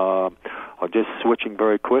watching or just switching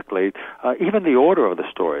very quickly, even the order of the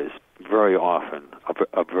stories very often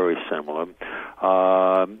are very similar,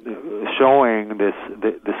 showing this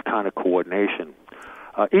kind of coordination.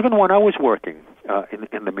 Even when I was working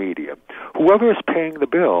in the media, whoever is paying the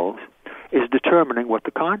bills is determining what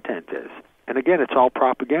the content is. And again, it's all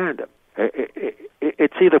propaganda.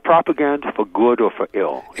 It's either propaganda for good or for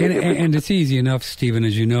ill. And it's easy enough, Stephen,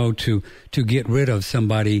 as you know, to get rid of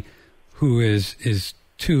somebody who is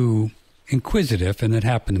too inquisitive, and it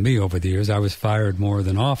happened to me over the years. I was fired more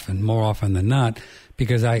often than not,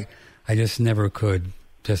 because I just never could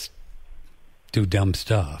just do dumb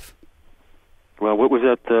stuff. Well, what was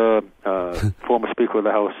that former Speaker of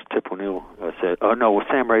the House, Tip O'Neill, said? Oh, no,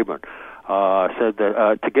 Sam Rayburn said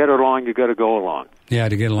that to get along, you got to go along. Yeah,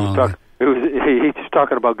 to get along. He's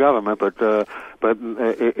talking about government, but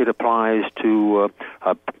it applies to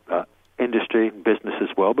industry, business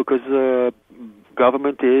as well, because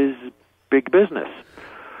government is big business.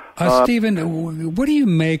 Stephen, what do you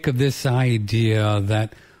make of this idea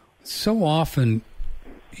that so often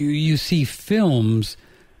you see films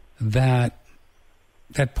that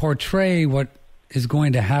portray what is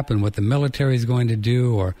going to happen, what the military is going to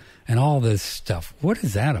do, and all this stuff? What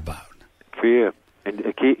is that about? Fear. And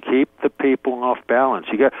keep the people off balance.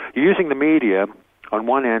 You're using the media on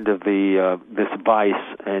one end of this vice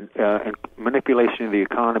and manipulation of the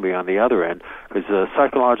economy on the other end, because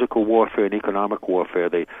psychological warfare and economic warfare,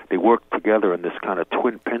 they work together in this kind of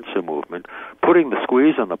twin pincer movement, putting the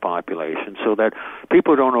squeeze on the population so that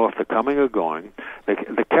people don't know if they're coming or going.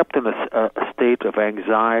 They're kept in a state of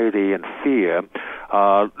anxiety and fear,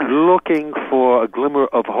 looking for a glimmer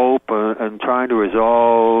of hope and trying to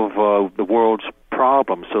resolve the world's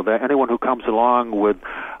problems, so that anyone who comes along with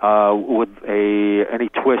any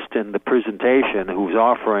twist in the presentation, who's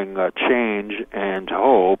offering change and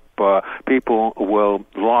hope, people will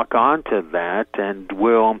lock onto that and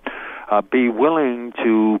will be willing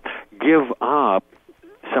to give up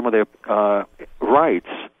some of their rights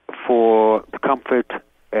for the comfort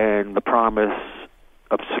and the promise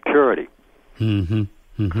of security. Mm-hmm.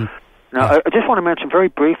 Mm-hmm. Now, I just want to mention very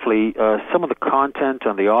briefly some of the content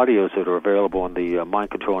on the audios that are available on the Mind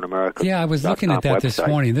Control in America. Yeah, I was looking at that website this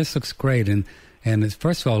morning. This looks great. And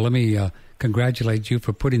first of all, let me congratulate you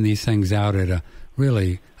for putting these things out at a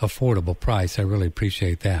really affordable price. I really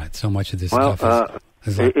appreciate that. So much of this stuff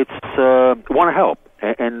is like... It's want to help.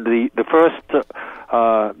 And the first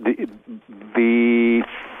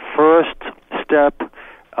step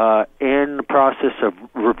in the process of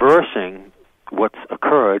reversing what's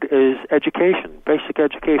occurred is education, basic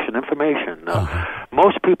education, information.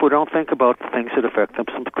 Most people don't think about the things that affect them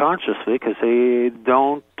subconsciously because they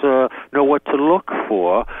don't know what to look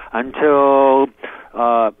for until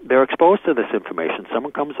they're exposed to this information.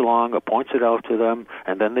 Someone comes along or points it out to them,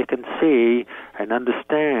 and then they can see and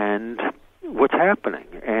understand what's happening.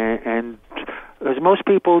 And as most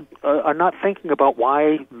people are not thinking about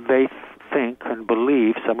why they think and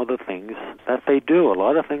believe some of the things that they do. A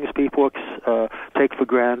lot of things people take for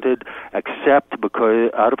granted, accept because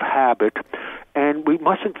out of habit. And we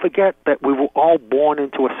mustn't forget that we were all born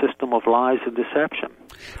into a system of lies and deception.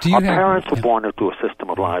 Our parents were born into a system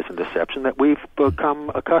of lies and deception that we've become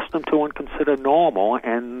accustomed to and consider normal,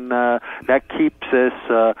 and that keeps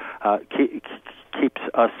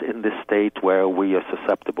us in this state where we are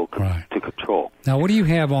susceptible to control. Now, what do you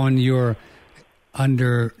have on your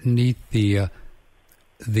underneath the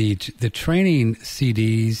training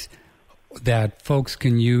CDs that folks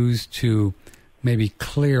can use to maybe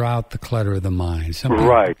clear out the clutter of the mind?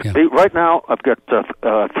 Right. Yeah. Right now, I've got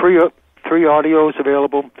three audios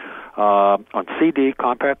available on CD,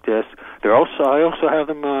 compact disc. I also have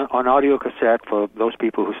them on audio cassette for those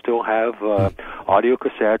people who still have audio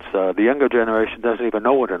cassettes. The younger generation doesn't even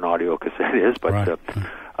know what an audio cassette is, but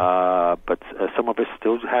some of us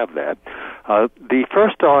still have that. The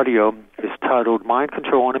first audio is titled Mind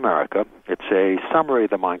Control in America. It's a summary of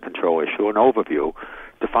the mind control issue, an overview,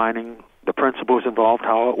 defining the principles involved,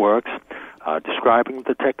 how it works, describing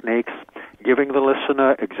the techniques, giving the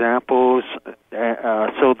listener examples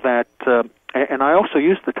so that, and I also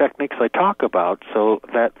use the techniques I talk about so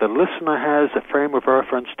that the listener has a frame of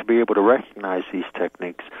reference to be able to recognize these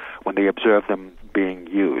techniques when they observe them being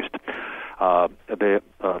used. The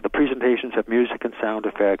presentations have music and sound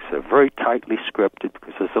effects. They're very tightly scripted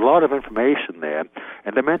because there's a lot of information there,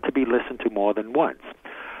 and they're meant to be listened to more than once.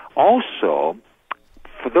 Also,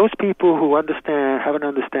 for those people who have an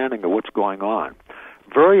understanding of what's going on,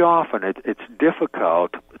 very often it's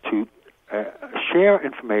difficult to share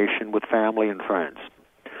information with family and friends,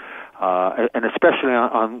 and especially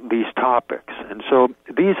on these topics. And so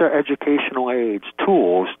these are educational aids,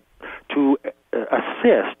 tools to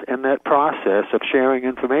assist in that process of sharing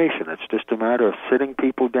information. It's just a matter of sitting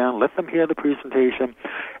people down, let them hear the presentation,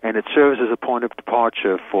 and it serves as a point of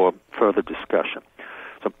departure for further discussion.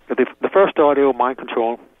 So the first audio, Mind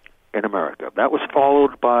Control in America. That was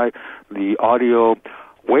followed by the audio,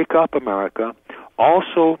 Wake Up America,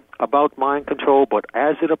 also about mind control, but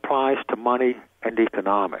as it applies to money and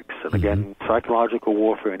economics. And again, psychological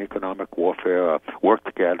warfare and economic warfare work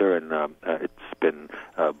together, and it's been,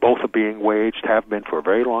 both are being waged, have been for a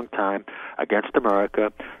very long time against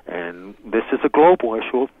America. And this is a global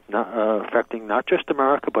issue, affecting not just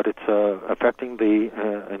America, but it's affecting the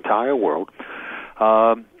entire world.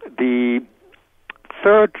 The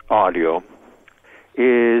third audio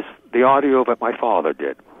is the audio that my father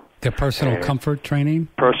did. The personal comfort training?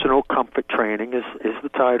 Personal comfort training is the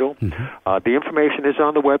title. The information is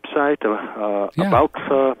on the website about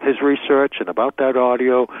his research and about that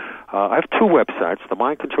audio. I have two websites, the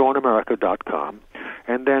mindcontrolinamerica.com,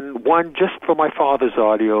 and then one just for my father's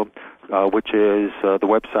audio, which is, the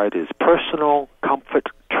website is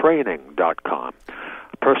personalcomforttraining.com.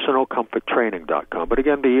 personalcomforttraining.com. But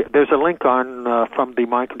again, there's a link on from the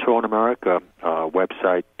Mind Control in America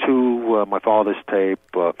website to my father's tape.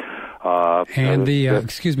 And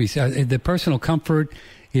the personal comfort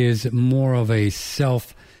is more of a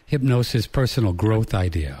self-hypnosis, personal growth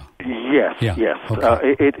idea. Yes.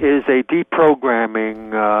 Okay. It is a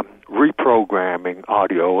deprogramming, reprogramming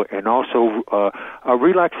audio, and also a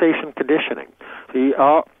relaxation conditioning.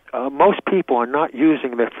 Most people are not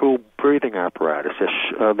using their full breathing apparatus.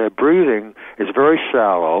 Their breathing is very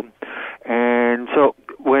shallow, and so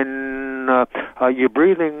when you're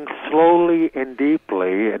breathing slowly and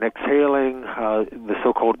deeply and exhaling the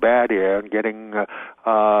so-called bad air and getting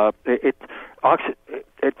it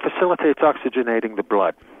facilitates oxygenating the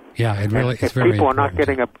blood. Yeah, it really is very people important. Are not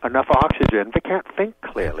getting enough oxygen, they can't think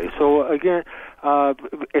clearly. So again,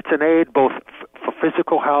 it's an aid both for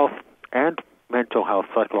physical health and mental health,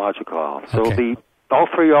 psychological health. So all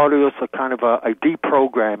three audios are kind of a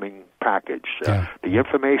deprogramming package. The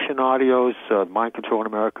information audios, Mind Control in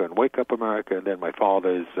America and Wake Up America, and then my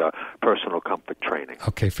father's personal comfort training.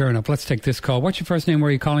 Okay, fair enough. Let's take this call. What's your first name? Where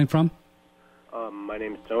are you calling from? My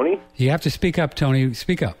name's Tony. You have to speak up, Tony.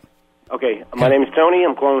 Speak up. Okay, my name is Tony.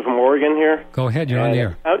 I'm calling from Oregon here. Go ahead, you're on the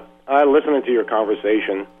air. I listened to your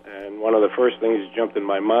conversation, and one of the first things that jumped in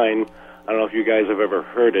my mind, I don't know if you guys have ever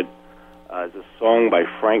heard it, is a song by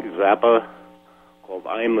Frank Zappa called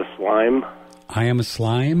I Am the Slime. I Am a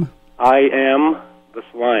Slime? I Am the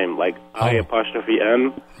Slime, like I''M.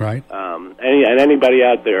 Right. And anybody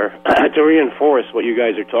out there, to reinforce what you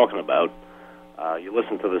guys are talking about, you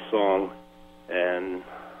listen to the song, and,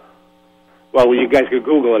 well, you guys could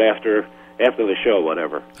Google it after after the show,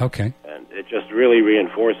 whatever. Okay. And it just really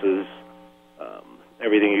reinforces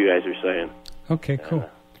everything you guys are saying. Okay, cool.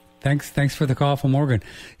 Thanks for the call from Morgan.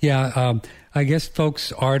 Yeah, I guess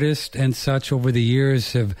folks, artists and such over the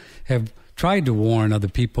years have tried to warn other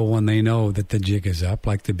people when they know that the jig is up,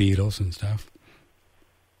 like the Beatles and stuff.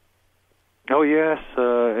 Oh, yes,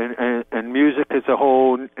 and music is a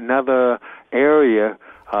whole another area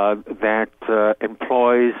that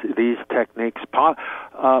employs these techniques.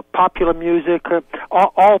 Popular music,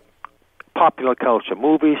 all popular culture,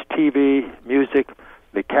 movies, TV, music,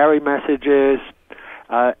 they carry messages,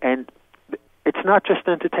 and it's not just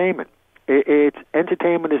entertainment.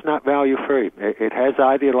 Entertainment is not value-free. It has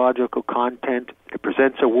ideological content. It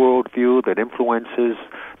presents a worldview that influences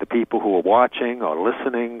the people who are watching or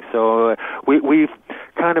listening. So we've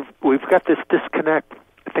got this disconnect,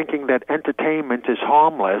 thinking that entertainment is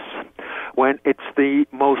harmless when it's the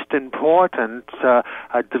most important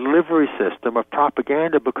delivery system of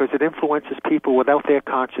propaganda, because it influences people without their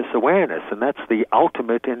conscious awareness, and that's the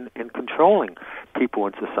ultimate in controlling people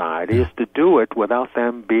in society, is to do it without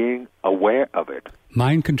them being aware of it.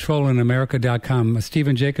 MindControlInAmerica.com.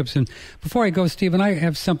 Steven Jacobson. Before I go, Steven, I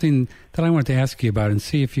have something that I wanted to ask you about and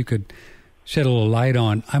see if you could shed a little light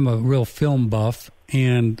on. I'm a real film buff,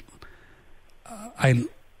 and I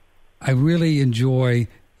really enjoy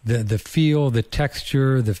the feel, the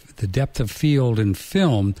texture, the depth of field in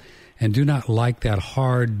film, and do not like that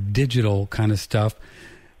hard digital kind of stuff,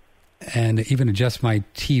 and even adjust my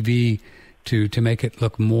TV to make it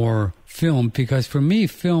look more film, because for me,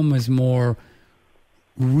 film is more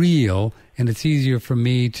real, and it's easier for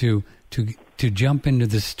me to jump into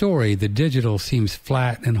the story. The digital seems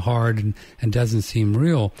flat and hard and doesn't seem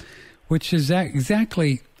real, which is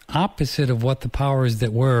exactly opposite of what the powers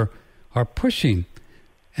that were are pushing.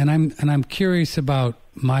 And I'm curious about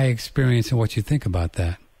my experience and what you think about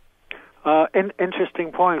that. An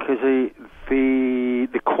interesting point, because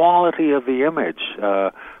the quality of the image,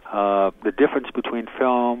 the difference between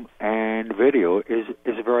film and video is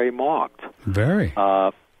very marked. Very.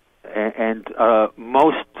 And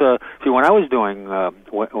most see, when I was doing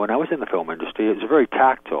when I was in the film industry, it was very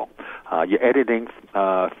tactile. You're editing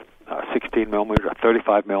 16 millimeter,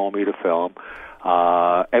 35 millimeter film.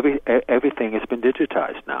 Everything has been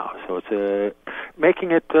digitized now, so it's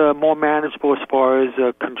making it more manageable as far as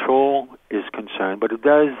control is concerned. But it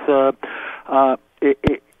does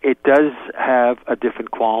it does have a different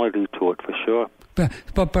quality to it for sure.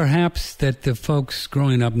 But perhaps that the folks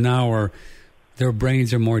growing up now their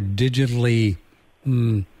brains are more digitally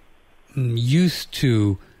used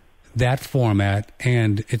to that format,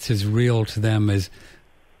 and it's as real to them as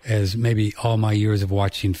maybe all my years of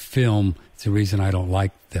watching film. It's the reason I don't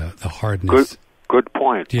like the hardness. Good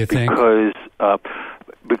point. Do you think?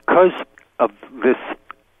 Because of this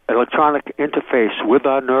electronic interface with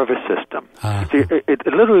our nervous system. See, it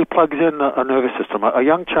literally plugs in a nervous system. A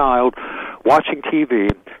young child watching TV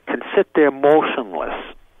can sit there motionless,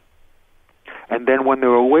 and then when they're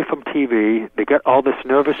away from TV, they get all this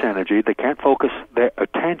nervous energy. They can't focus their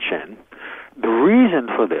attention. The reason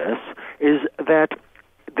for this is that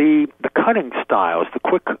the cutting styles, the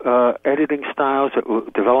quick editing styles that were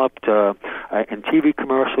developed in TV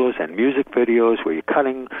commercials and music videos, where you're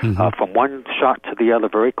cutting from one shot to the other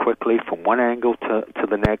very quickly, from one angle to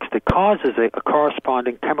the next, it causes a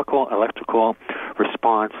corresponding chemical electrical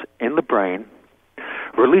response in the brain,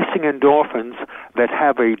 releasing endorphins that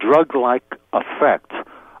have a drug-like effect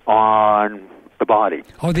on the body.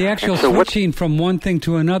 Oh, the actual switching from one thing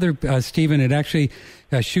to another, Stephen, it actually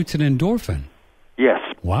shoots an endorphin. Yes.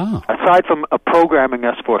 Wow. Aside from programming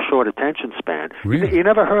us for a short attention span. Really? You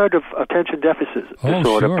never heard of attention deficit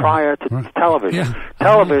disorder prior to television. Yeah.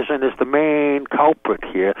 Television is the main culprit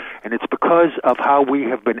here, and it's because of how we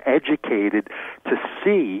have been educated to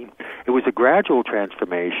see. It was a gradual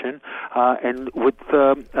transformation, and with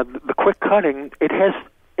the quick cutting,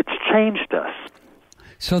 it's changed us.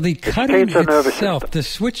 So the cutting itself, the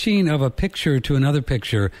switching of a picture to another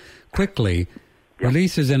picture quickly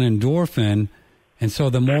releases an endorphin. And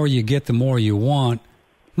so the more you get, the more you want.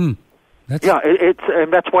 That's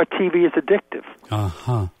and that's why TV is addictive.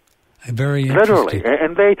 Very interesting.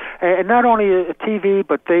 Literally, and not only TV,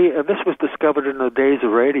 but this was discovered in the days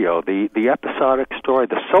of radio. The episodic story,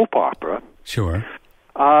 the soap opera. Sure.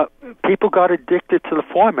 People got addicted to the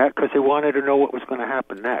format because they wanted to know what was going to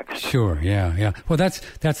happen next. Sure. Yeah. Well,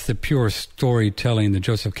 that's the pure storytelling, the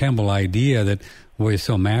Joseph Campbell idea that was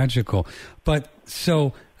so magical. But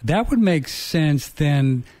so. That would make sense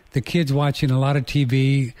then, the kids watching a lot of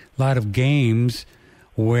TV, a lot of games,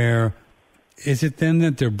 where is it then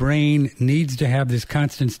that their brain needs to have this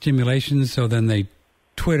constant stimulation, so then they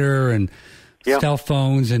Twitter and cell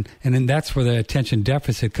phones, and then that's where the attention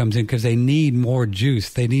deficit comes in, because they need more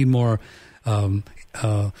juice. They need more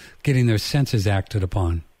getting their senses acted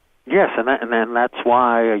upon. Yes, and then that's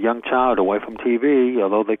why a young child away from TV,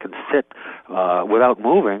 although they can sit without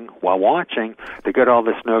moving while watching, they get all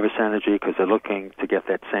this nervous energy because they're looking to get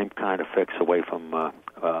that same kind of fix away from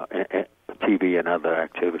TV and other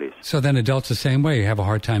activities. So then adults the same way, have a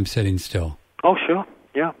hard time sitting still. Oh, sure.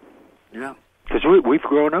 Yeah. Because we've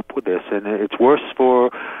grown up with this, and it's worse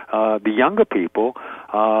for the younger people.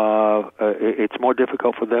 It's more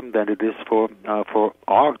difficult for them than it is for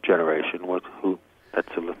our generation, who that's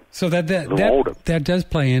a little, so little older. That does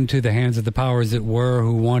play into the hands of the powers that were,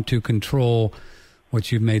 who want to control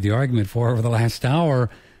what you've made the argument for over the last hour,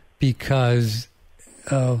 because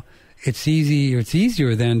it's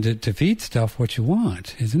easier then to feed stuff what you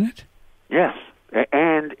want, isn't it? Yes,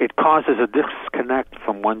 and it causes a disconnect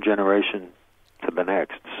from one generation to the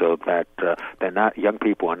next, so that young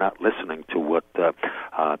people are not listening to what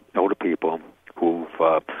older people who've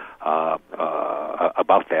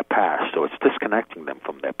about their past. So it's disconnecting them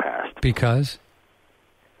from their past. Because?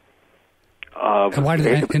 And why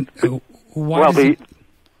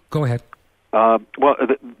go ahead.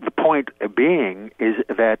 The point being is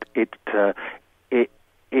that it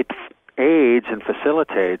aids and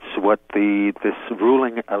facilitates what this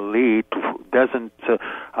ruling elite doesn't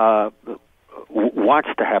wants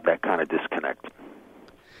to have that kind of disconnect.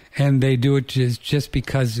 And they do it just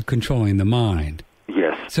because of controlling the mind.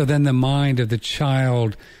 Yes. So then the mind of the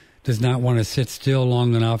child does not want to sit still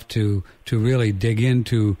long enough to really dig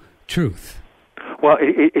into truth. Well,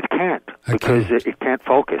 it can't, because it can't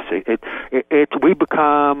focus. We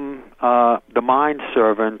become the mind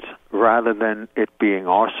servant rather than it being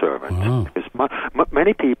our servant. Wow. Because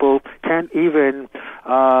many people can't even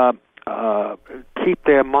keep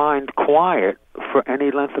their mind quiet for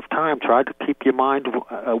any length of time. Try to keep your mind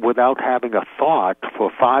without having a thought for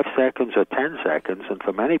 5 seconds or 10 seconds, and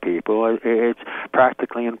for many people, it's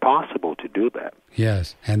practically impossible to do that.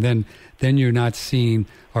 Yes, and then you're not seeing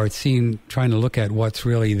trying to look at what's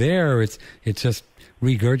really there. It's just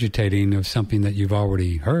regurgitating of something that you've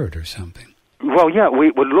already heard or something. Well, yeah,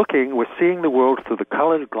 we're seeing the world through the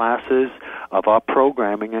colored glasses of our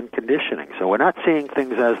programming and conditioning. So we're not seeing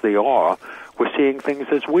things as they are, we're seeing things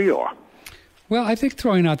as we are. Well, I think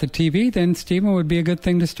throwing out the TV, then, Stephen, would be a good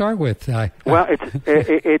thing to start with. Well,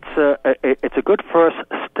 it's a good first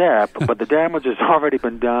step, but the damage has already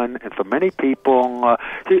been done, and for many people,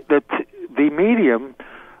 the medium,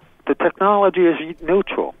 the technology is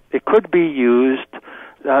neutral. It could be used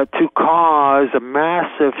to cause a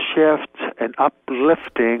massive shift and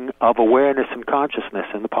uplifting of awareness and consciousness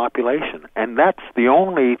in the population. And that's the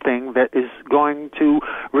only thing that is going to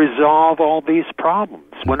resolve all these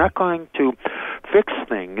problems. We're not going to fix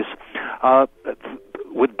things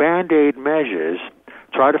with Band-Aid measures,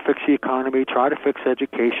 try to fix the economy, try to fix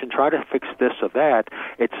education, try to fix this or that.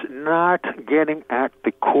 It's not getting at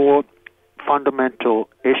the core fundamental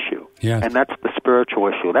issue, yes. And that's the spiritual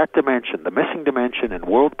issue. That dimension, the missing dimension in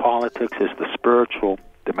world politics, is the spiritual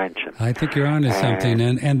dimension. I think you're onto something.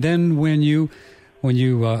 And then when you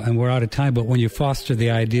and we're out of time, but when you foster the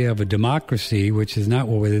idea of a democracy, which is not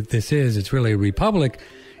what this is, it's really a republic,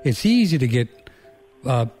 it's easy to get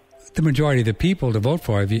the majority of the people to vote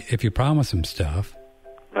for if you promise them stuff.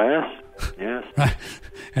 Yes. Right.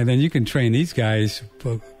 And then you can train these guys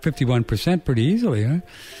 51% pretty easily, huh?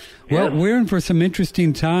 Well, we're in for some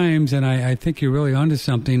interesting times, and I think you're really onto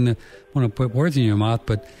something. I want to put words in your mouth,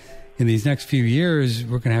 but in these next few years,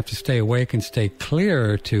 we're going to have to stay awake and stay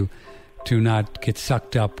clear to not get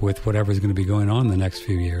sucked up with whatever's going to be going on in the next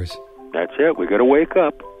few years. That's it. We got to wake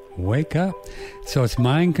up. Wake up. So it's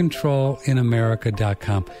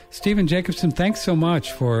mindcontrolinamerica.com. Steven Jacobson, thanks so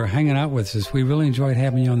much for hanging out with us. We really enjoyed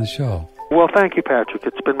having you on the show. Well, thank you, Patrick.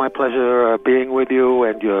 It's been my pleasure being with you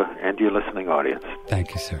and your listening audience.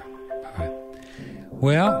 Thank you, sir. Bye-bye.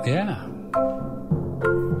 Well, yeah.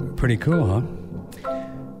 Pretty cool, huh?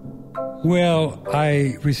 Well,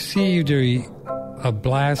 I received a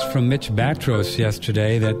blast from Mitch Batros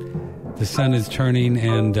yesterday that the sun is turning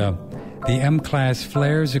and the M-class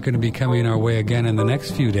flares are going to be coming our way again in the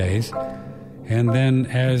next few days. And then,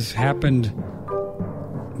 as happened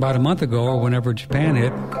about a month ago or whenever Japan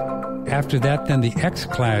hit, after that, then the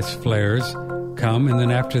X-class flares come, and then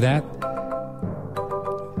after that,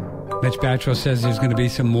 Mitch Batros says there's going to be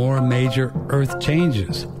some more major Earth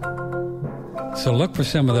changes. So look for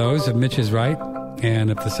some of those if Mitch is right, and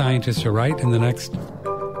if the scientists are right, in the next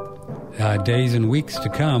days and weeks to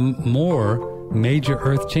come, more major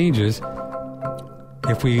Earth changes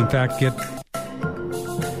if we in fact get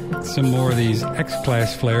some more of these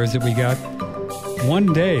X-class flares that we got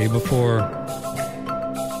one day before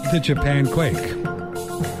the Japan quake.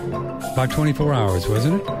 About 24 hours,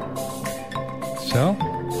 wasn't it? So,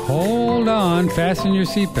 hold on, fasten your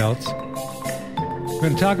seatbelts. We're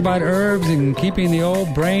going to talk about herbs and keeping the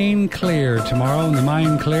old brain clear tomorrow, and the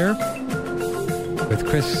mind clear, with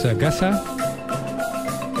Chris Gussa.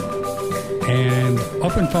 And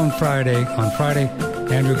Open Phone Friday on Friday,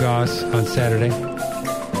 Andrew Goss on Saturday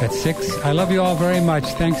at 6. I love you all very much.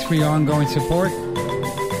 Thanks for your ongoing support.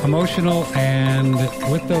 Emotional and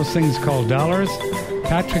with those things called dollars.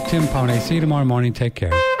 Patrick Timpone. See you tomorrow morning. Take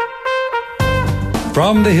care.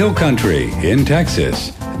 From the Hill Country in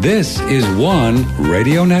Texas, this is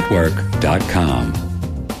OneRadioNetwork.com.